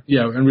 6'9".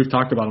 Yeah, and we've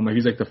talked about him.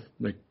 He's the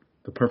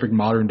perfect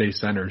modern day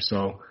center.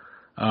 So,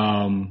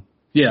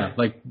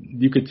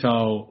 you could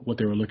tell what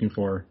they were looking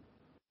for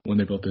when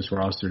they built this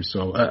roster.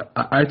 So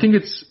I think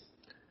it's.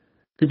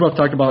 People have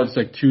talked about it's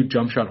too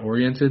jump shot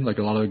oriented,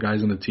 a lot of the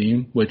guys on the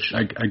team, which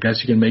I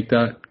guess you can make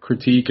that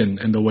critique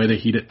and the way the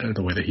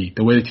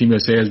Team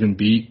USA has been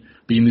beating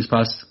these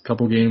past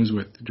couple games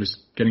with just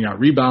getting out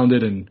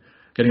rebounded and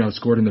getting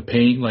outscored in the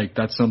paint,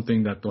 that's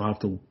something that they'll have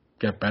to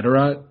get better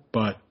at.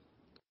 But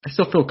I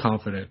still feel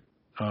confident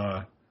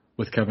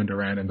with Kevin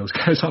Durant and those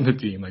guys on the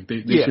team.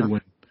 They should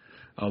win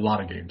a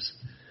lot of games.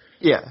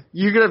 Yeah,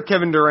 you could have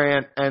Kevin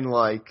Durant and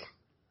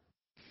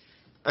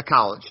a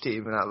college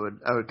team, and I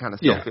would kind of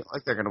still feel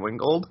like they're going to win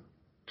gold.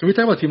 Can we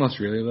talk about Team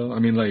Australia, though? I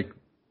mean,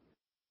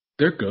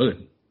 they're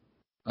good.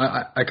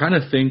 I kind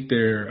of think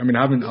they're – I mean,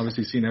 I haven't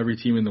obviously seen every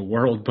team in the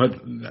world,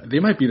 but they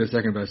might be the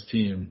second-best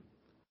team.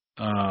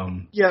 I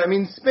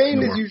mean,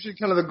 Spain is usually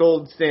kind of the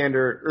gold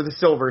standard, or the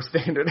silver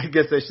standard, I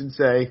guess I should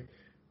say.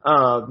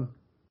 But,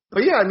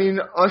 I mean,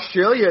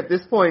 Australia at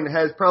this point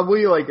has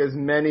probably, as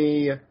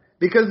many –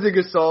 because the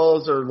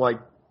Gasols are,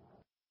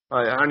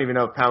 I don't even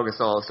know if Pau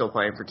Gasol is still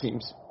playing for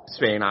teams.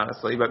 Spain,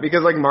 honestly, but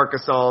because Marc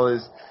Gasol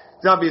is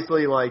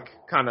obviously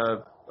kind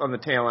of on the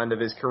tail end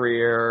of his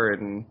career,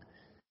 and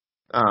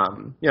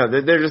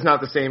they're just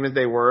not the same as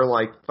they were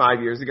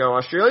 5 years ago.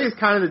 Australia is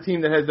kind of the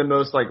team that has the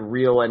most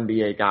real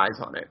NBA guys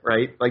on it,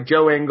 right?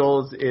 Joe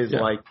Ingles is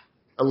a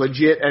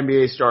legit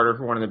NBA starter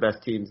for one of the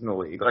best teams in the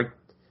league.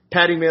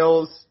 Patty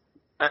Mills,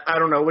 I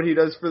don't know what he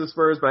does for the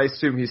Spurs, but I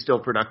assume he's still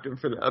productive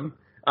for them.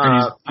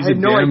 He's a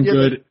damn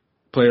good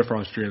player for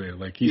Australia.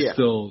 He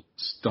still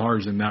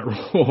stars in that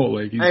role.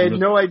 I had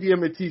no idea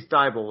Matisse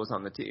Thybulle was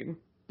on the team.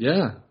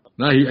 Yeah.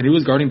 No, he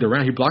was guarding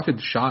Durant. He blocked a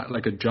shot a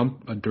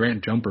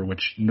Durant jumper,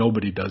 which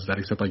nobody does that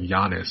except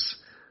Giannis.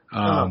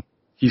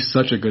 He's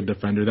such a good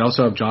defender. They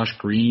also have Josh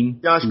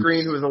Green.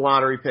 Green, who was a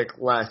lottery pick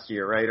last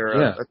year, right? Or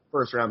a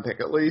first round pick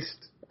at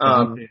least.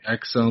 Exum,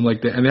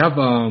 and they have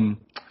I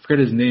forget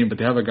his name, but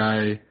they have a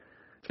guy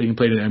I think he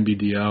played in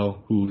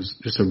NBDL, who's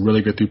just a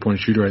really good three-point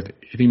shooter. I think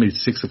he made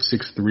 6 of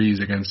 6 threes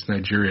against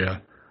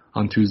Nigeria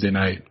on Tuesday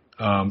night.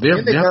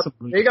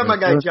 They got my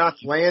guy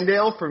Josh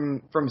Landale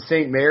from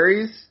St.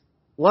 Mary's.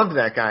 Loved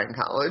that guy in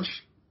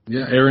college.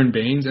 Yeah, Aaron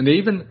Baines. And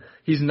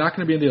he's not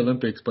going to be in the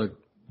Olympics, but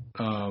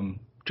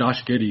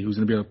Josh Giddey, who's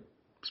going to be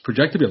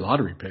projected to be a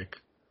lottery pick.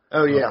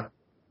 Oh, yeah.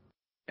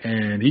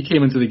 And he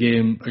came into the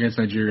game against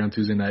Nigeria on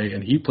Tuesday night,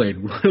 and he played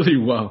really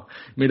well.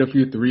 Made a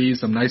few threes,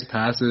 some nice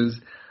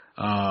passes.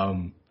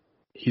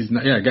 He's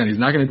not going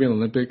to be in the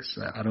Olympics.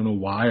 I don't know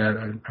why.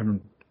 I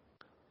haven't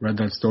read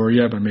that story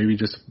yet, but maybe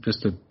just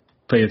to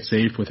play it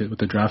safe with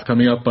the draft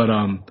coming up. But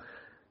Australia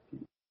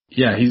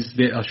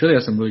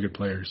has some really good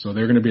players, so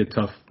they're going to be a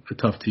tough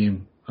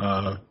team.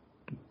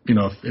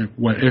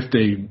 If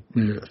they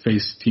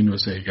face Team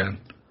USA again.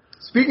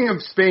 Speaking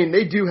of Spain,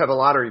 they do have a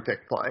lottery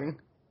pick playing.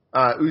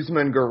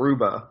 Usman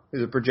Garuba,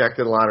 who's a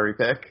projected lottery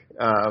pick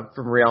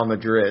from Real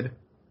Madrid.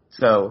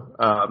 So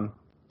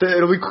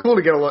it'll be cool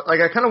to get a look.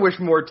 I kind of wish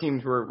more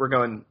teams were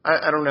going.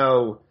 I don't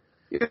know.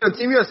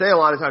 Team USA a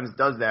lot of times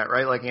does that,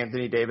 right?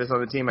 Anthony Davis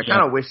on the team. I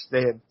kind of wish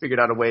they had figured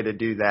out a way to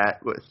do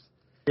that with,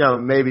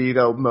 maybe you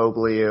go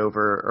Mobley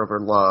over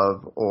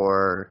Love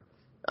or,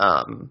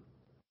 I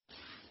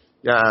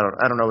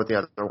don't know what the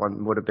other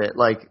one would have been.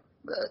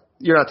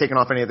 You're not taking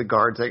off any of the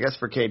guards, I guess,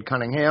 for Cade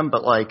Cunningham,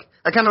 but I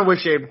kind of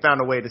wish they had found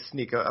a way to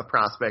sneak a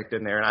prospect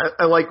in there. And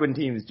I like when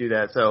teams do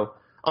that. So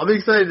I'll be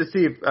excited to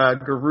see if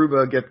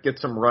Garuba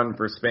gets some run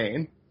for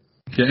Spain.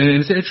 Yeah, and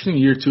it's an interesting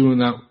year too in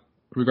that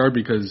regard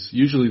because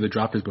usually the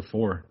drop is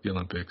before the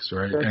Olympics,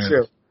 right? That's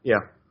true. Yeah.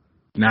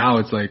 Now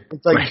it's like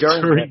right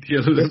during the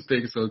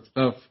Olympics, so it's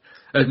tough.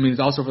 I mean,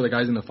 it's also for the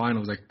guys in the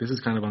finals. Like, this is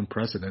kind of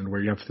unprecedented,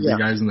 where you have three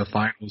guys in the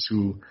finals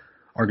who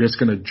are just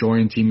going to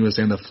join Team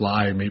USA in the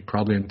fly, maybe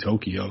probably in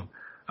Tokyo.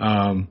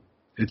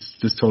 It's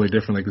just totally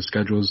different. Like, the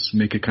schedules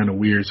make it kind of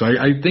weird. So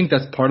I think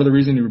that's part of the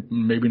reason you're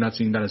maybe not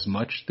seeing that as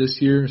much this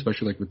year,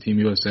 especially like with Team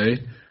USA,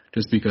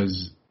 just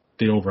because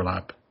they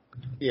overlap.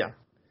 Yeah.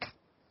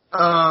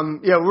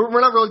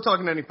 We're not really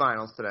talking any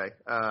finals today.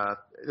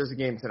 There's a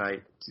game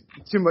tonight.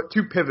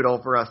 Too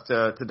pivotal for us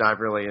to dive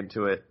really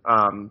into it.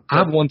 I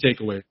have one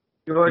takeaway.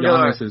 You want to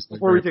go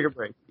before we take a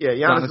break? Yeah,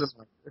 Giannis.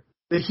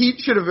 The Heat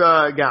should have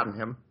gotten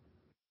him.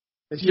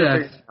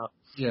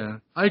 Yeah,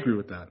 I agree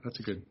with that. That's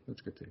a good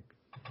take.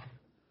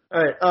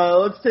 All right,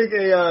 let's take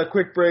a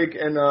quick break,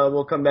 and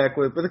we'll come back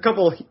with a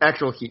couple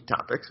actual Heat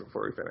topics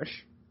before we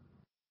finish.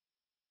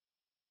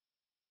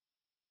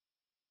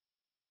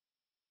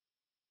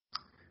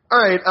 All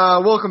right,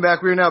 welcome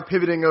back. We are now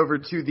pivoting over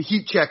to the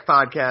Heat Check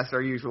podcast,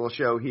 our usual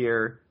show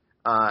here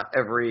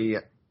every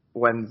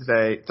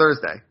Thursday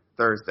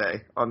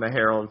on the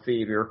Herald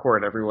feed. We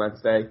record every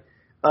Wednesday.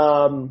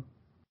 Only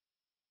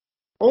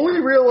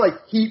real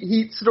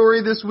Heat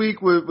story this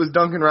week was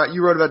Duncan.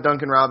 You wrote about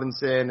Duncan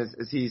Robinson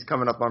as he's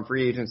coming up on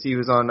free agency. He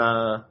was on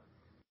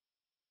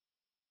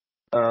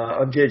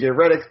JJ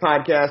Redick's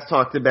podcast,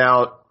 talked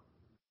about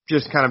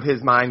just kind of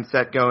his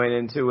mindset going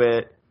into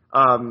it.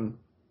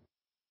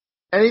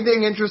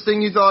 Anything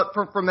interesting you thought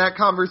from that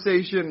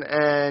conversation,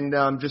 and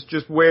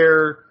just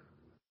where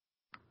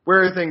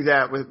are things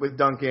at with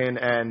Duncan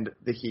and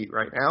the Heat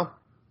right now?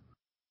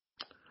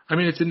 I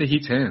mean, it's in the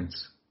Heat's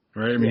hands,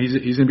 right? I mean,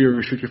 he's going to be a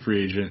restricted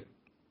free agent.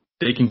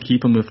 They can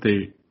keep him if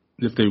they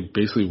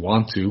basically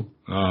want to,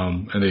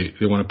 and they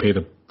want to pay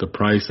the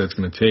price that's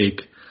going to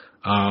take.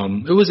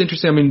 It was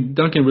interesting. I mean,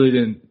 Duncan really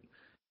didn't.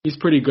 He's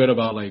pretty good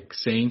about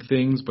saying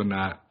things, but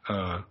not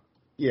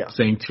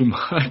saying too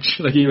much.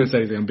 Like, he even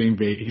said, I'm being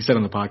vague. He said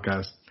on the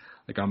podcast,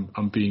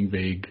 I'm being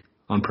vague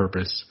on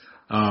purpose.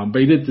 But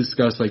he did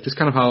discuss just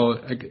kind of how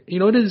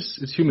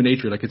it's human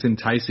nature. It's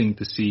enticing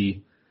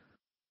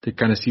to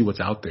kind of see what's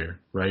out there,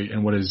 right?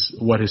 And what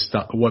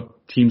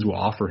teams will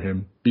offer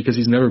him, because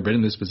he's never been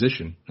in this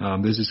position.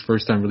 This is his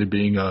first time really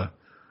being a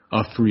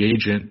free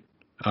agent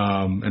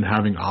and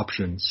having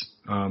options.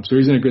 So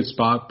he's in a good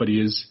spot, but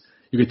you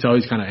could tell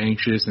he's kind of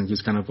anxious, and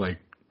just kind of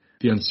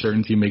the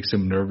uncertainty makes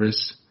him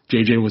nervous.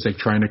 JJ was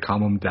trying to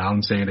calm him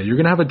down, saying that you're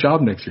going to have a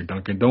job next year,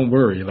 Duncan. Don't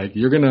worry.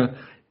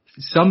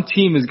 Some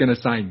team is going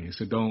to sign you,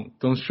 so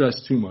don't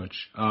stress too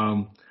much.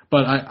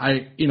 But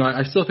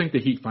I still think the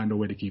Heat find a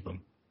way to keep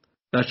him.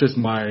 That's just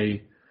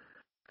my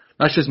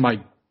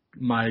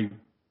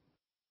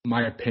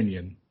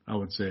opinion, I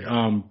would say.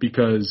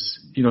 Because,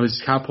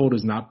 his cap hold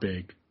is not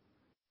big.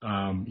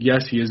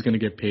 Yes, he is going to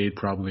get paid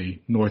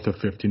probably north of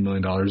 $15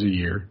 million a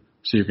year.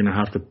 So you're going to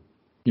have to,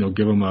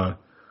 give him a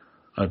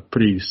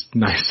pretty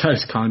nice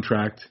sized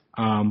contract.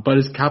 But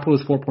his capital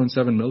is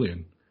 $4.7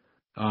 million.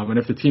 And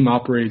if the team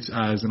operates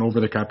as an over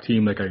the cap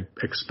team, like I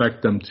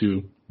expect them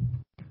to,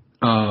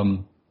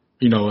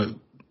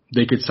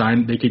 they could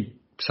sign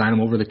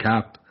him over the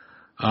cap,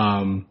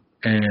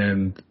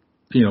 and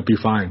be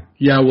fine.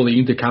 Yeah, will he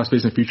eat the cap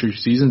space in future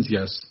seasons?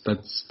 Yes,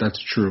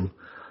 that's true.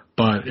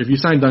 But if you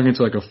sign Duncan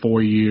to a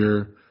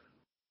 4-year,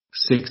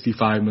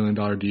 $65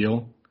 million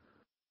deal,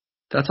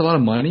 that's a lot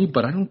of money.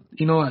 But I don't,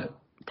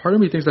 part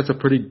of me thinks that's a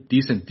pretty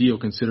decent deal,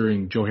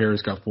 considering Joe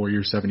Harris got 4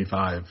 years,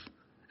 $75.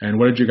 And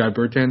what did your guy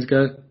Bertans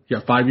get? He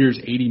got 5 years,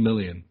 $80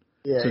 million.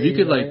 Yeah, so if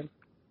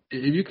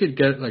you could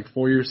get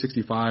 4 years,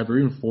 $65, or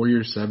even 4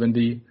 years,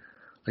 $70,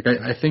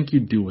 I think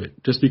you'd do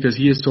it, just because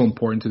he is so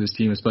important to this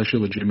team, especially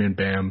with Jimmy and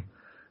Bam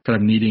kind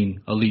of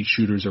needing elite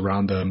shooters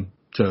around them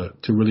to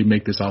really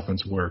make this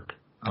offense work.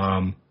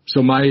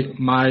 So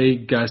my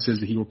guess is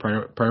that he will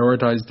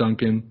prioritize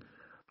Duncan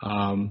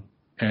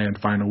and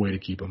find a way to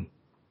keep him.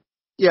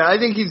 Yeah, I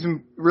think he's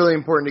really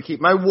important to keep.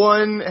 My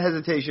one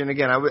hesitation,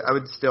 again, I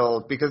would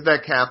still, because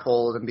that cap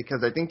hold, and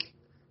because I think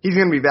he's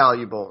going to be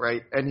valuable,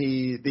 right? And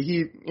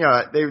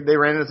they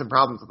ran into some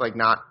problems with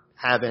not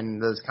having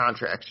those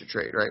contracts to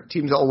trade, right?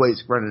 Teams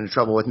always run into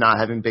trouble with not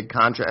having big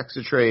contracts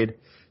to trade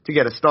to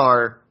get a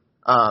star.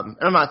 And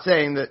I'm not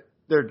saying that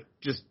they're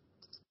just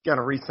going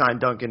to re-sign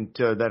Duncan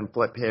to then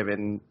flip him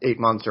in 8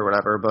 months or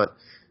whatever, but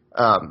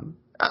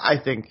I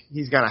think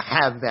he's going to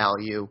have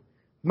value.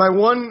 My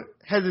one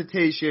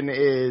hesitation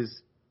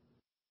is,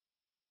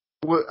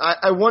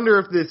 I wonder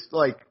if this,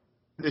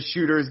 the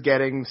shooters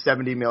getting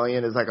 $70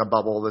 million is a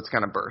bubble that's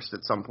going to burst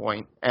at some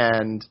point.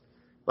 And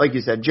like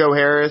you said, Joe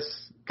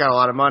Harris got a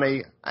lot of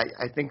money.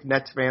 I think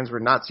Nets fans were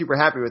not super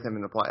happy with him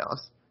in the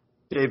playoffs.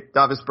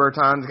 Davis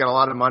Bertans got a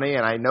lot of money,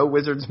 and I know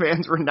Wizards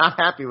fans were not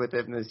happy with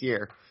him this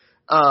year.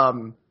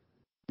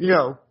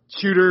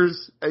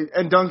 Shooters,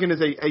 and Duncan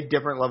is a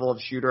different level of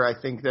shooter, I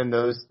think, than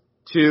those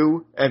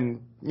two,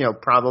 and,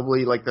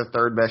 probably the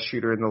third best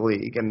shooter in the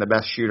league, and the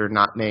best shooter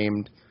not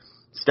named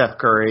Steph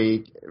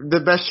Curry,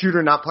 the best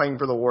shooter not playing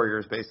for the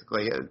Warriors,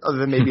 basically, other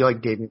than maybe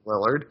Damian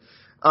Lillard.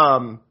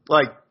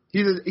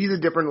 He's a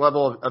different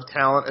level of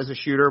talent as a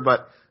shooter,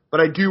 but But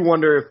I do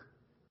wonder if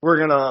we're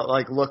gonna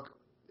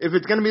if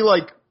it's gonna be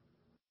like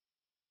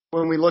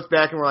when we look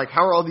back and we're like,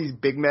 how are all these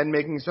big men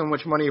making so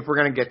much money if we're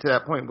gonna get to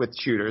that point with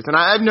shooters? And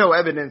I have no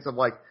evidence of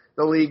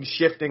the league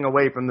shifting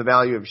away from the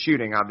value of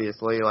shooting,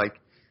 obviously.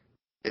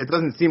 It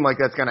doesn't seem like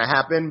that's gonna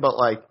happen, but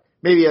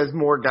maybe as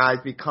more guys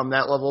become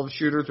that level of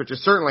shooters, which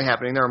is certainly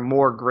happening, there are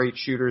more great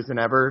shooters than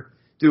ever.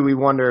 Do we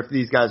wonder if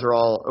these guys are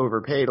all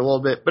overpaid a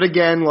little bit? But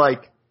again,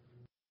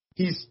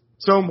 he's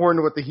so important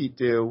to what the Heat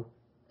do,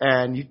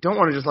 and you don't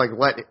want to just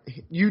let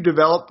you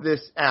develop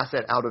this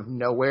asset out of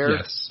nowhere.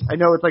 Yes. I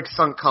know it's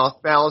sunk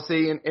cost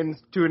fallacy in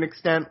to an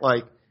extent,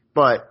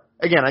 but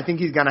again, I think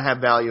he's gonna have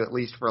value at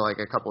least for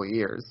a couple of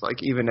years.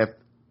 Even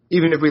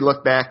if we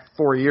look back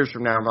 4 years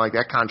from now and we're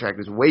that contract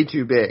is way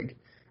too big.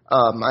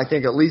 I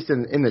think at least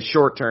in the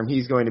short term,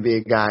 he's going to be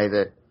a guy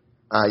that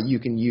you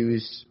can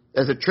use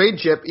as a trade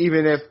chip,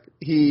 even if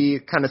he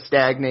kind of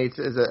stagnates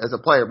as a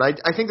player. But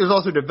I think there's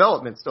also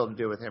development still to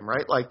do with him,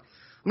 right?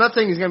 I'm not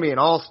saying he's going to be an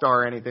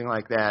all-star or anything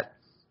like that,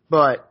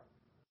 but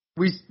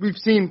we've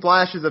seen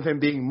flashes of him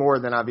being more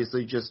than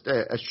obviously just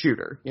a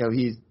shooter.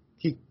 He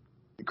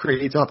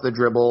creates off the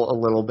dribble a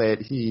little bit.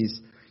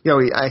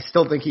 I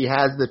still think he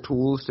has the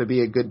tools to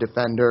be a good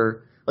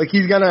defender. I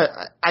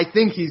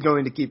think he's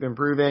going to keep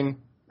improving.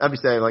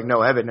 Obviously, I have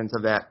no evidence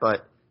of that,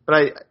 but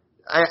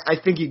I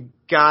think you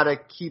gotta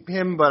keep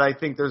him, but I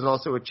think there's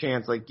also a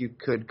chance you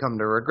could come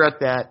to regret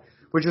that,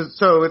 which is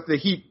so if the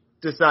Heat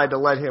decide to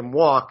let him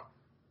walk,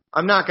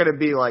 I'm not gonna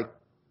be hung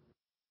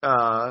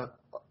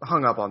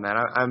up on that.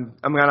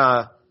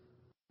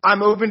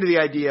 I'm open to the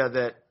idea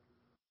that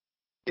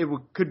it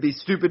could be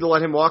stupid to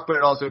let him walk, but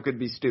it also could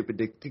be stupid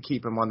to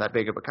keep him on that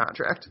big of a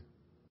contract.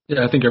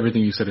 Yeah, I think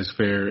everything you said is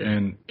fair,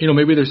 and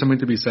maybe there's something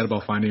to be said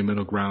about finding a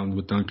middle ground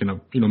with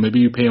Duncan. Maybe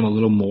you pay him a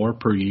little more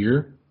per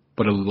year,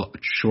 but a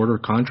shorter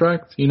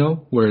contract,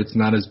 where it's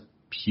not as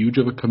huge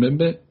of a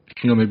commitment.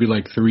 Maybe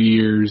 3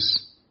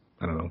 years,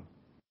 I don't know,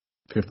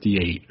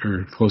 58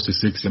 or close to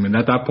 60. I mean,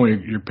 at that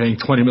point, you're paying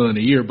 $20 million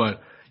a year,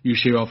 but you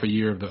shave off a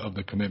year of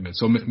the commitment.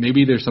 So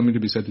maybe there's something to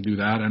be said to do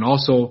that. And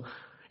also,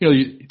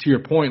 to your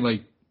point,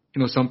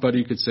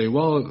 somebody could say,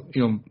 well,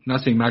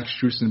 not saying Max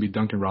Strus is going to be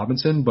Duncan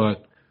Robinson,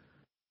 but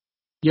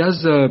he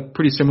has a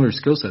pretty similar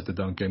skill set to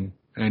Duncan.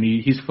 And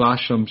he's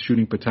flashed some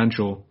shooting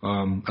potential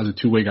as a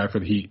two-way guy for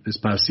the Heat this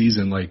past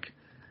season.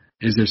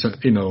 Is there some,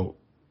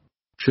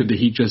 should the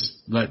Heat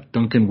just let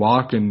Duncan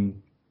walk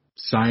and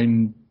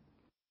sign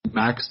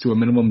Max to a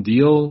minimum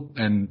deal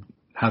and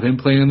have him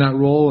play in that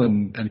role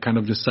and kind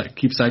of just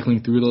keep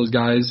cycling through those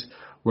guys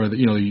where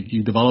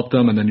you develop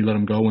them and then you let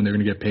them go when they're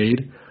going to get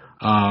paid?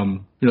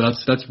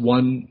 That's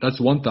one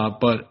thought.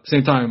 But at the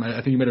same time, I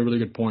think you made a really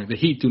good point. The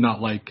Heat do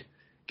not like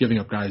giving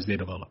up guys they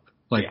develop.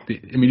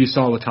 You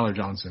saw with Tyler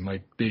Johnson.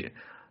 They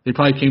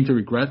probably came to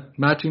regret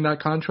matching that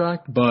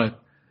contract, but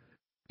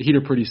the Heat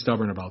are pretty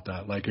stubborn about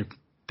that.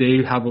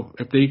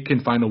 If they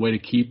can find a way to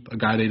keep a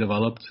guy they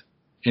developed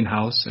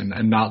in-house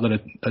and not let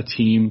a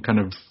team kind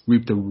of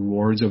reap the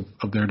rewards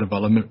of their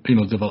development,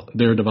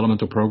 their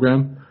developmental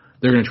program,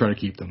 they're going to try to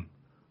keep them.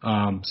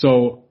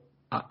 So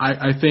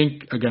I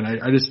think, again,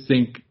 I just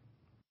think,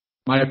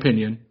 my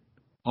opinion,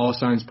 all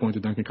signs point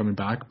to Duncan coming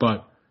back,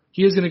 but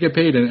he is going to get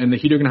paid, and the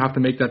Heat are going to have to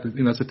make that.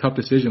 That's a tough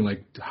decision.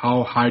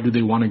 How high do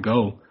they want to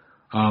go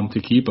to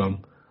keep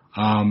him?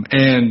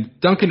 And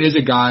Duncan is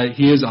a guy.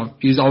 He's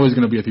always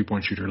going to be a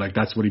 3-point shooter.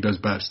 That's what he does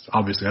best.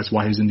 Obviously, that's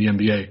why he's in the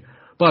NBA.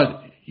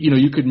 But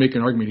you could make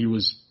an argument he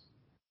was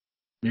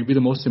maybe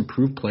the most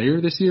improved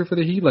player this year for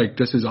the Heat.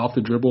 Just his off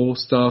the dribble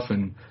stuff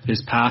and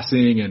his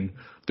passing and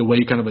the way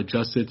he kind of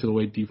adjusted to the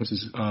way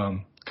defenses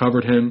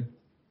covered him.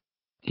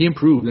 He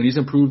improved, and he's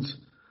improved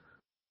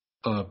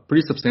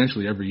pretty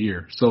substantially every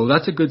year. So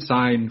that's a good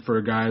sign for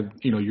a guy,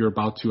 you're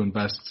about to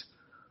invest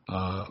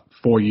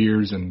 4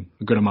 years and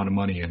a good amount of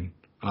money in.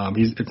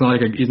 It's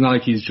not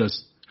like he's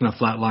just kind of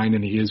flatlined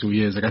and he is who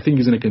he is. I think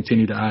he's going to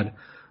continue to add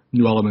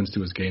new elements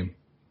to his game.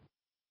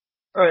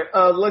 All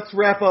right, let's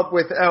wrap up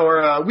with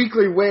our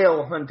weekly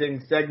whale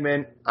hunting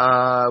segment.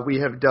 We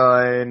have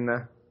done,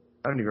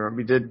 I don't even remember,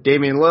 we did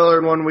Damian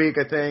Lillard one week,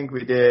 I think.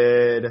 You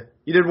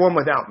did one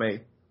without me.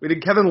 We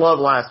did Kevin Love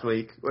last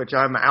week, which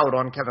I'm out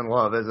on Kevin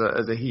Love as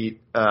a Heat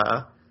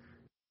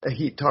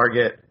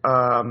target.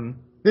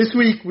 This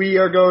week we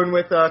are going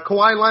with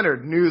Kawhi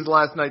Leonard. News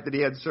last night that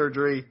he had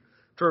surgery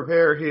to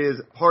repair his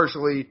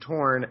partially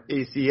torn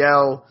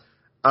ACL.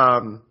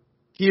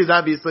 He is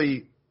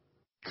obviously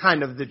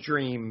kind of the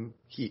dream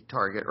Heat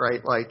target, right?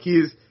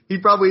 He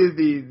probably is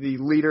the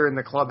leader in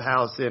the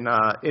clubhouse in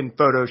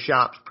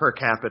photoshops per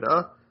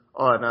capita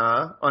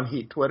on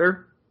Heat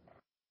Twitter.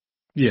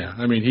 Yeah,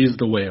 he's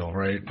the whale,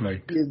 right? That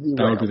would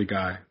be the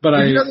guy. But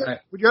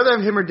would you rather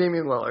have him or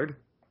Damian Lillard?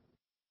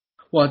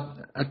 Well,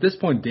 at this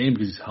point, Dame,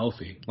 because he's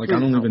healthy. I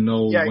don't even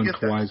know when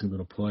Kawhi's going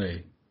to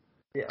play.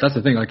 Yeah. That's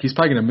the thing. He's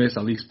probably going to miss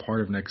at least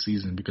part of next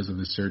season because of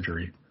his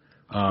surgery.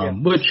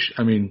 Which,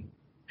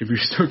 if you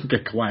still can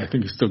get Kawhi, I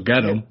think you still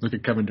get him. Look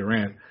at Kevin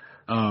Durant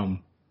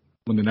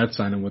when the Nets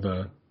signed him with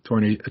a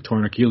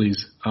torn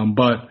Achilles.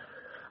 But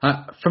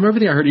from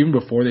everything I heard, even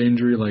before the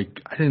injury,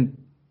 I didn't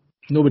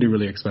nobody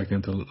really expected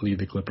him to leave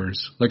the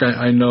Clippers. Like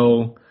I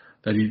know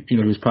that he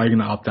was probably going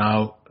to opt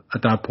out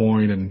at that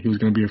point, and he was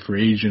going to be a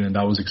free agent, and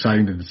that was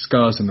exciting to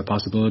discuss and the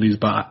possibilities.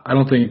 But I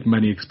don't think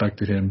many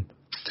expected him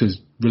to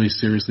really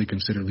seriously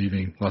consider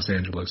leaving Los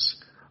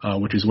Angeles,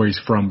 which is where he's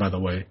from, by the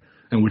way,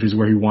 and which is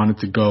where he wanted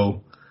to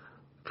go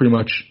pretty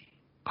much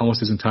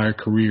almost his entire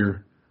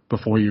career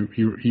before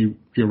he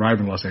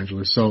arrived in Los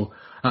Angeles. So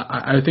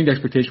I think the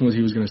expectation was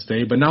he was going to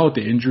stay. But now with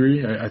the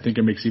injury, I think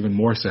it makes even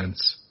more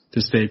sense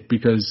to stay,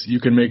 because you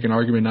can make an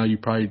argument now you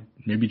probably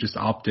maybe just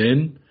opt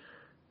in.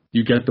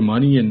 You get the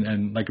money,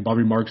 and like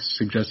Bobby Marks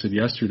suggested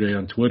yesterday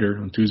on Twitter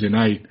on Tuesday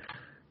night,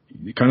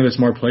 kind of the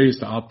smart play is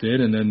to opt in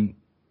and then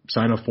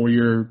sign a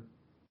 4-year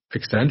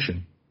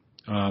extension,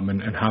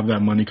 and have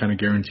that money kind of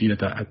guaranteed at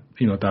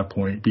that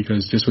point,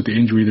 because just with the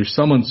injury, there's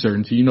some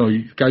uncertainty.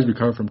 You guys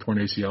recover from torn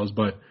ACLs,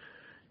 but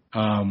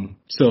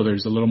still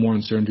there's a little more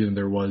uncertainty than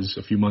there was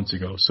a few months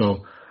ago.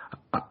 So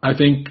I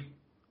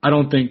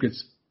don't think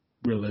it's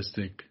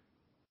realistic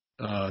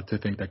to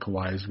think that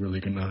Kawhi is really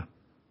going to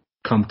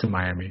come to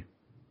Miami.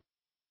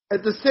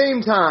 At the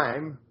same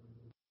time,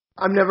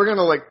 I'm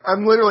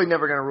literally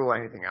never going to rule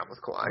anything out with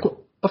Kawhi.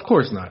 Of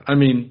course not. I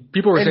mean,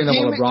 people were saying that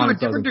about LeBron. To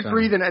a different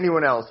degree than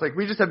anyone else. Like,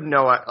 we just have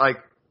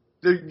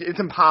it's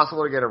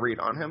impossible to get a read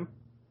on him.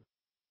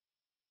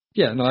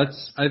 Yeah, no,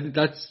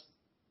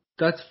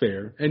 that's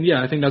fair. And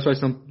yeah, I think that's why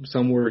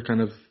some were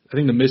kind of, I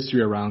think the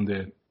mystery around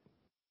it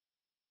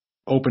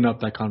opened up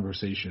that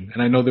conversation.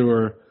 And I know there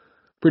were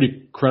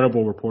pretty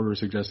credible reporters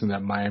suggesting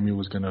that Miami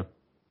was going to,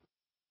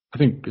 I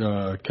think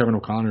Kevin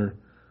O'Connor,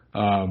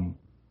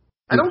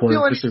 I don't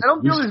feel his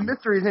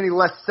mystery is any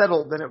less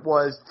settled than it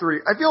was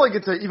 3. I feel like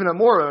it's even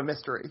more of a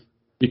mystery.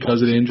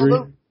 Because of the injury?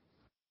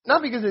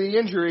 Not because of the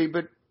injury,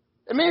 but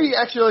maybe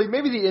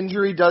the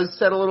injury does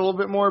settle it a little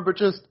bit more, but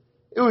just,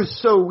 it was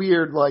so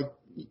weird, like,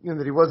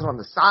 that he wasn't on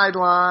the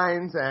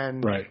sidelines,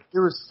 and right. They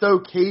were so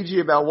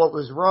cagey about what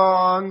was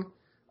wrong.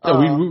 Yeah,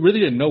 we really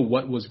didn't know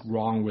what was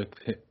wrong with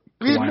him.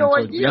 We had no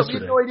idea. We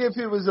had no idea if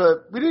it was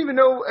we didn't even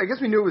know. I guess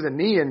we knew it was a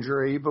knee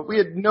injury, but we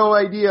had no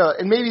idea.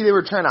 And maybe they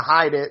were trying to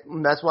hide it,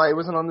 and that's why he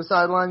wasn't on the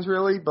sidelines,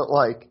 really. But,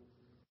 like,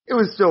 it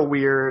was still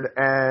weird,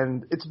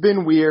 and it's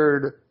been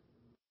weird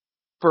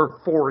for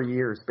 4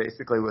 years,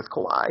 basically, with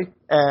Kawhi.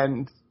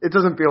 And it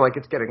doesn't feel like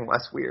it's getting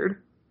less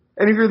weird.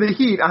 And if you're the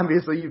Heat,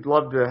 obviously, you'd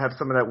love to have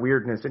some of that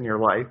weirdness in your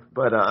life.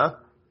 But,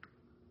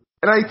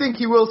 and I think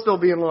he will still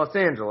be in Los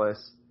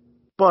Angeles.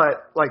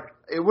 But, like,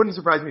 it wouldn't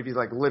surprise me if he's,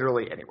 like,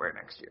 literally anywhere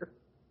next year.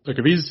 Look,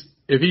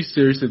 if he's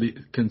seriously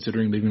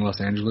considering leaving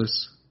Los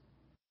Angeles,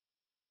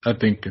 I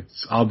think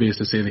it's obvious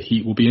to say the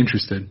Heat will be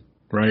interested,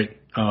 right?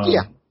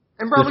 Yeah,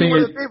 and probably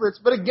one of the favorites.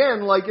 But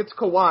again, like, it's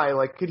Kawhi.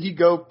 Like, could he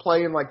go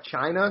play in, like,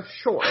 China?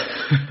 Sure.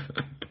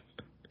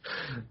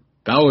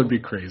 That would be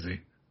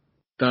crazy.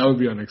 That would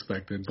be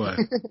unexpected, but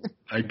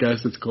I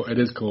guess it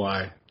is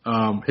Kawhi.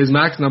 His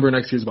max number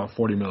next year is about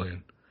 $40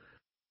 million.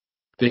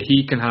 The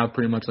Heat can have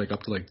pretty much like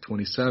up to like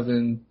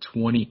 27,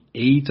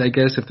 28, I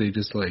guess, if they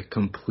just like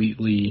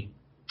completely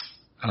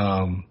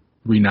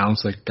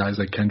renounce like guys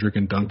like Kendrick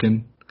and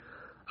Duncan.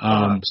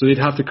 So they'd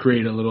have to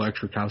create a little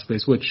extra cap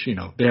space, which,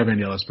 they have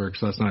Andy Ellisberg,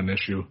 so that's not an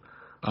issue.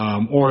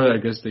 Or I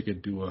guess they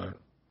could do a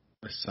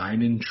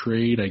sign-in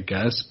trade, I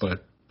guess,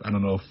 but I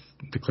don't know if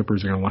the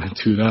Clippers are going to want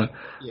to do that.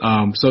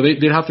 Yeah. So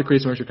they'd have to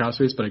create some extra cap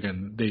space, but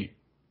again,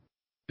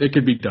 it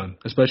could be done,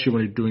 especially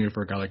when you're doing it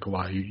for a guy like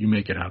Kawhi. You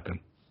make it happen.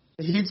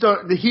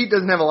 The Heat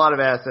doesn't have a lot of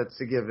assets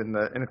to give in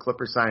a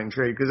Clippers sign and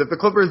trade, because if the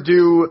Clippers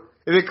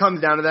if it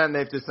comes down to that and they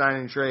have to sign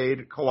and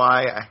trade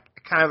Kawhi, I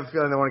kind of have a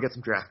feeling they want to get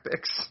some draft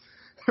picks.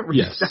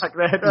 Restock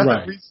that.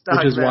 Right. Restock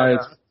which is that, why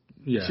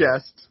it's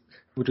chest.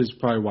 Which is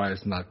probably why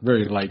it's not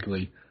very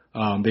likely.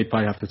 They'd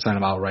probably have to sign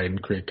him outright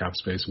and create cap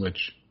space,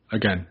 which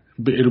again,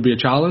 it'll be a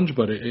challenge,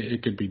 but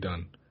it could be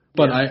done.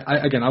 But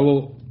yeah.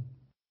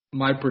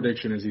 My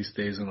prediction is he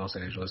stays in Los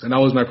Angeles, and that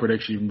was my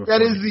prediction even before.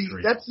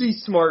 That's the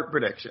smart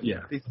prediction.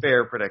 Yeah, the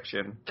fair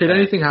prediction. Could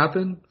anything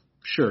happen?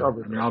 Sure,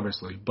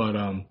 obviously, but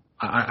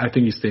I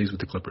think he stays with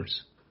the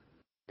Clippers.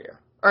 Yeah.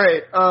 All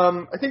right.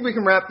 I think we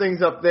can wrap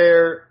things up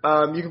there.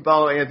 You can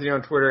follow Anthony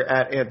on Twitter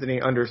at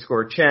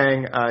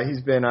Anthony_Chang.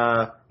 He's been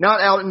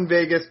not out in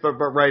Vegas, but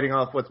writing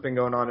off what's been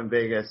going on in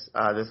Vegas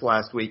this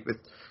last week with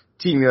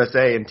Team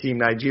USA and Team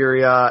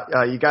Nigeria.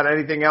 You got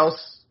anything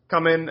else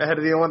coming ahead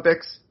of the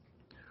Olympics?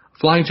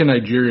 Flying to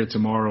Nigeria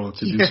tomorrow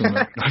to do some.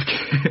 I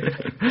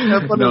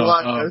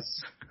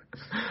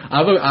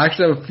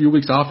actually have a few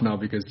weeks off now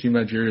because Team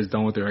Nigeria is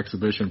done with their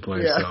exhibition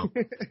play, so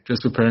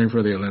just preparing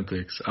for the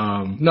Olympics.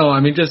 No, I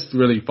mean just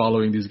really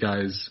following these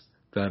guys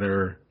that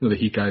are the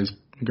Heat guys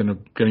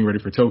getting ready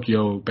for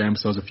Tokyo. Bam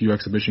still has a few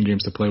exhibition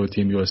games to play with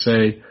Team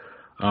USA,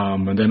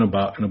 and then in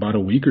about a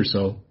week or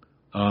so,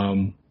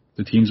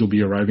 the teams will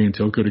be arriving in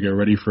Tokyo to get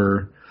ready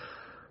for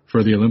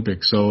the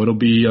Olympics. So it'll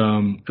be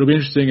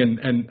interesting,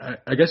 and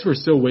I guess we're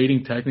still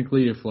waiting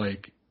technically if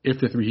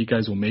the three Heat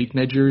guys will make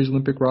Nigeria's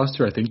Olympic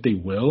roster. I think they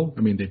will.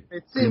 I mean,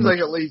 it seems like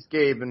at least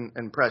Gabe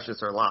and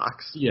Precious are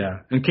locks.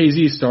 Yeah, and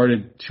KZ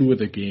started two of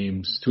the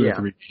 3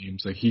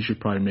 games. Like he should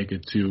probably make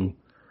it too.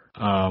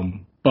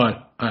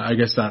 But I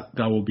guess that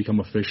will become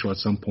official at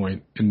some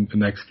point in the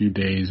next few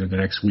days or the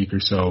next week or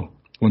so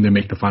when they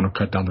make the final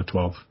cut down to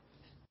 12.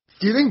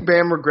 Do you think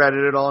Bam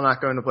regretted at all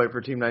not going to play for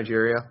Team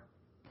Nigeria?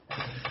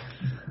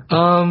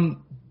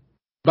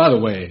 By the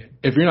way,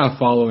 if you're not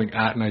following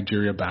at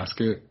Nigeria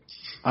Basket,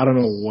 I don't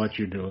know what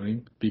you're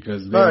doing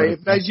because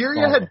if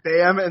Nigeria had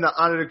Bam and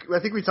I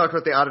think we talked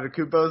about the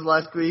Antetokounmpos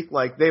last week.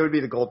 Like they would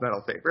be the gold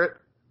medal favorite.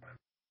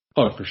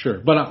 Oh, for sure.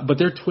 But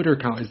their Twitter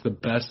account is the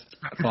best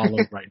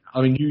followed right now.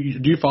 I mean,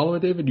 do you follow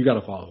it, David? You got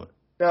to follow it.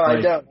 No, like,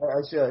 I don't.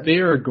 I should. They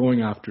are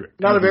going after it.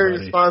 Not everybody. A very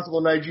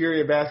responsible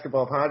Nigeria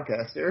basketball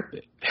podcast here.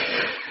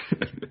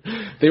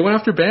 They went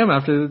after Bam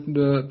after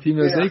the Team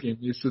USA game.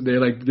 They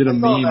like did a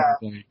meme.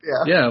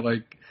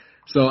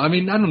 So I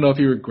mean, I don't know if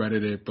he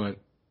regretted it, but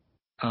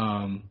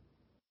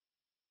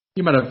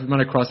he might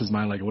have crossed his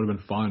mind like it would have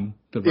been fun.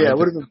 It would have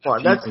been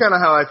fun. That's kind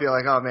of how I feel.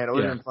 Like, oh man, it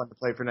would have been fun to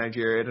play for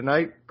Nigeria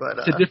tonight. But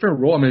it's a different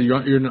role. I mean,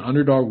 you're in an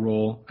underdog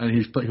role, and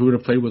he would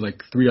have played with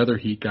like 3 other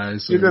Heat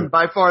guys. So he'd been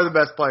by far the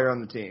best player on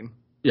the team.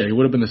 Yeah, he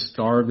would have been the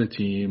star of the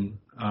team.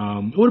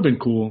 It would have been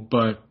cool,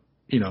 but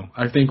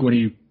I think when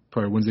he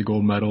probably wins the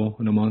gold medal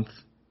in a month,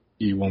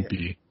 he won't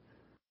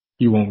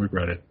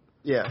regret it.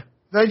 Yeah.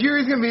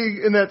 Nigeria's going to be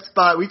in that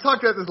spot. We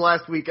talked about this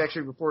last week,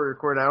 actually, before we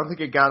recorded. I don't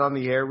think it got on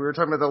the air. We were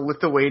talking about the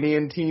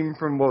Lithuanian team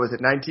from,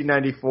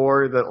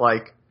 1994 that,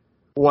 like,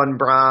 won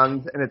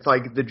bronze, and it's,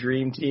 like, the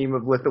dream team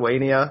of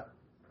Lithuania.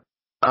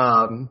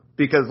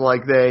 Because,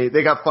 like, they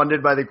got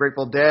funded by the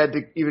Grateful Dead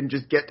to even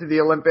just get to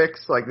the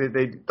Olympics. Like,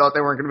 they thought they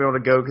weren't going to be able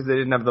to go because they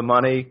didn't have the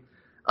money.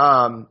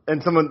 And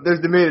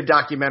they made a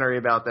documentary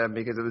about them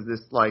because it was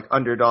this, like,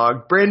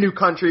 underdog, brand new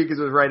country because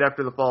it was right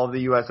after the fall of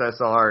the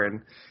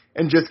USSR,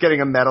 and just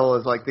getting a medal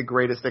is like the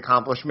greatest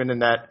accomplishment in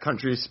that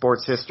country's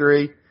sports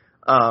history.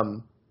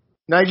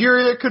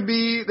 Nigeria could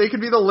be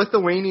the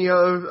Lithuania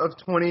of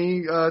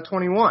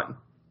 2021.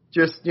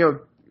 Just,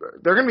 they're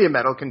going to be a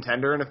medal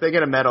contender. And if they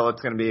get a medal,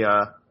 it's going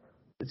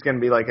to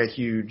be like a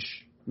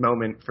huge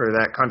moment for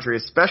that country,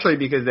 especially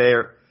because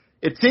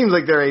it seems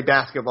like they're a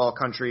basketball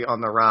country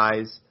on the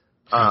rise.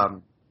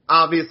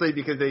 Obviously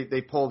because they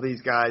pull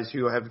these guys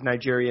who have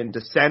Nigerian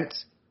descent,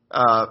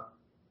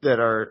 that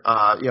are,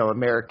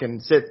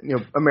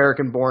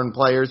 American-born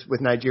players with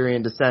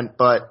Nigerian descent,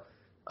 but,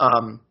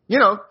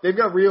 they've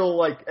got real,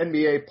 like,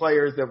 NBA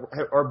players that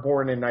are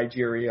born in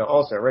Nigeria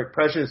also, right?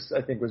 Precious,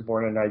 I think, was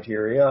born in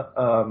Nigeria.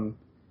 I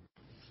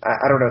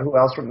don't know who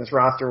else from this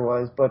roster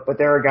was, but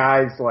there are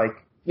guys like,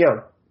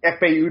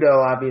 Ekpe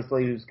Udoh,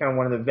 obviously, who's kind of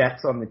one of the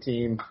vets on the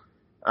team,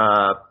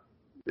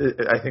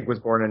 I think was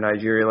born in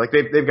Nigeria. Like,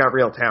 they've got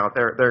real talent.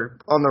 They're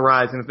on the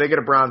rise, and if they get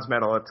a bronze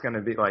medal, it's going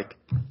to be, like,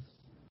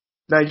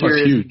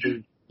 Nigeria, huge.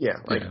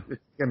 It's going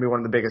to be one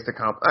of the biggest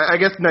accomplishments. I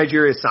guess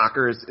Nigeria's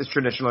soccer is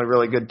traditionally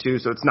really good too,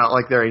 so it's not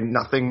like they're a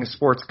nothing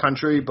sports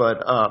country, but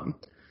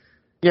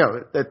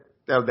that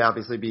would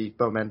obviously be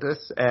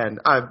momentous. And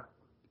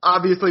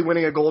obviously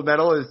winning a gold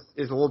medal is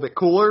a little bit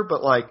cooler,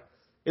 but like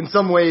in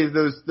some ways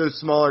those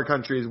smaller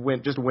countries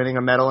winning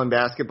a medal in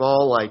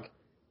basketball, like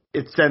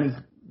it sends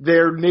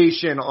their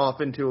nation off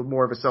into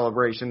more of a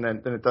celebration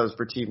than it does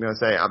for Team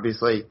USA.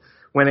 Obviously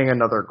winning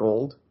another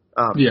gold.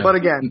 But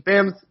again,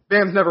 Bam's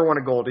never won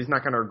a gold. He's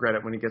not going to regret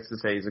it when he gets to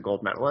say he's a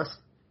gold medalist.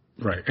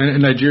 Right.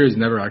 And Nigeria's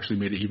never actually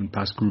made it even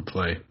past group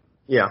play.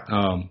 Yeah.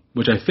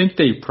 Which I think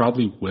they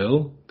probably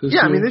will this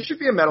year. I mean, they should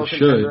be a medal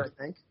contender, I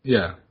think.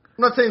 Yeah. I'm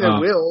not saying they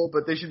will,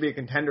 but they should be a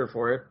contender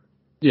for it.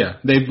 Yeah.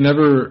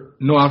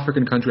 No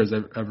African country has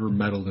ever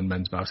medaled in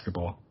men's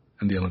basketball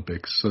in the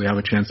Olympics. So they have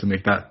a chance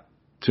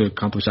to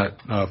accomplish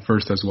that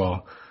first as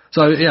well.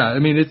 So, I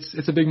mean,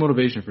 it's a big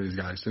motivation for these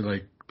guys to,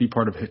 like, be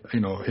part of,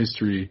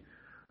 history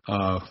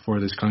for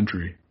this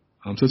country.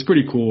 So it's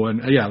pretty cool.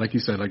 And like you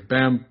said, like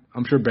Bam,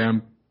 I'm sure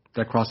Bam,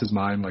 that crossed his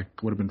mind, like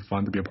would have been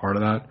fun to be a part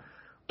of that.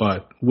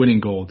 But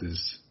winning gold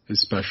is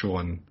special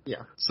and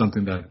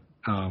something that,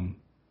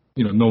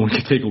 no one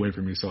can take away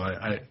from me. So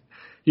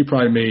he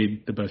probably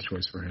made the best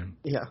choice for him.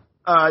 Yeah.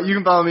 You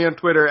can follow me on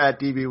Twitter at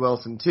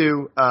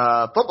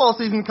DBWilson2. Football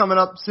season coming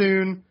up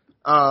soon.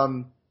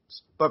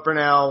 But for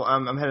now,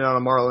 I'm heading on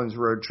a Marlins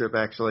road trip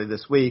actually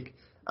this week.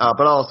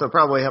 But I'll also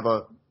probably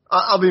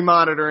I'll be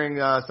monitoring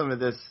some of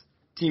this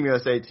Team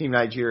USA, Team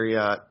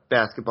Nigeria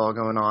basketball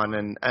going on,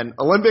 and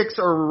Olympics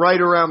are right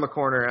around the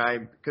corner.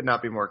 I could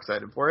not be more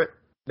excited for it.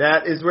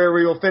 That is where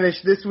we will finish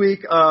this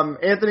week.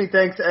 Anthony,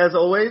 thanks as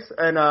always,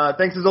 and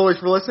thanks as always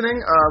for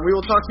listening. We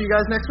will talk to you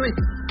guys next week.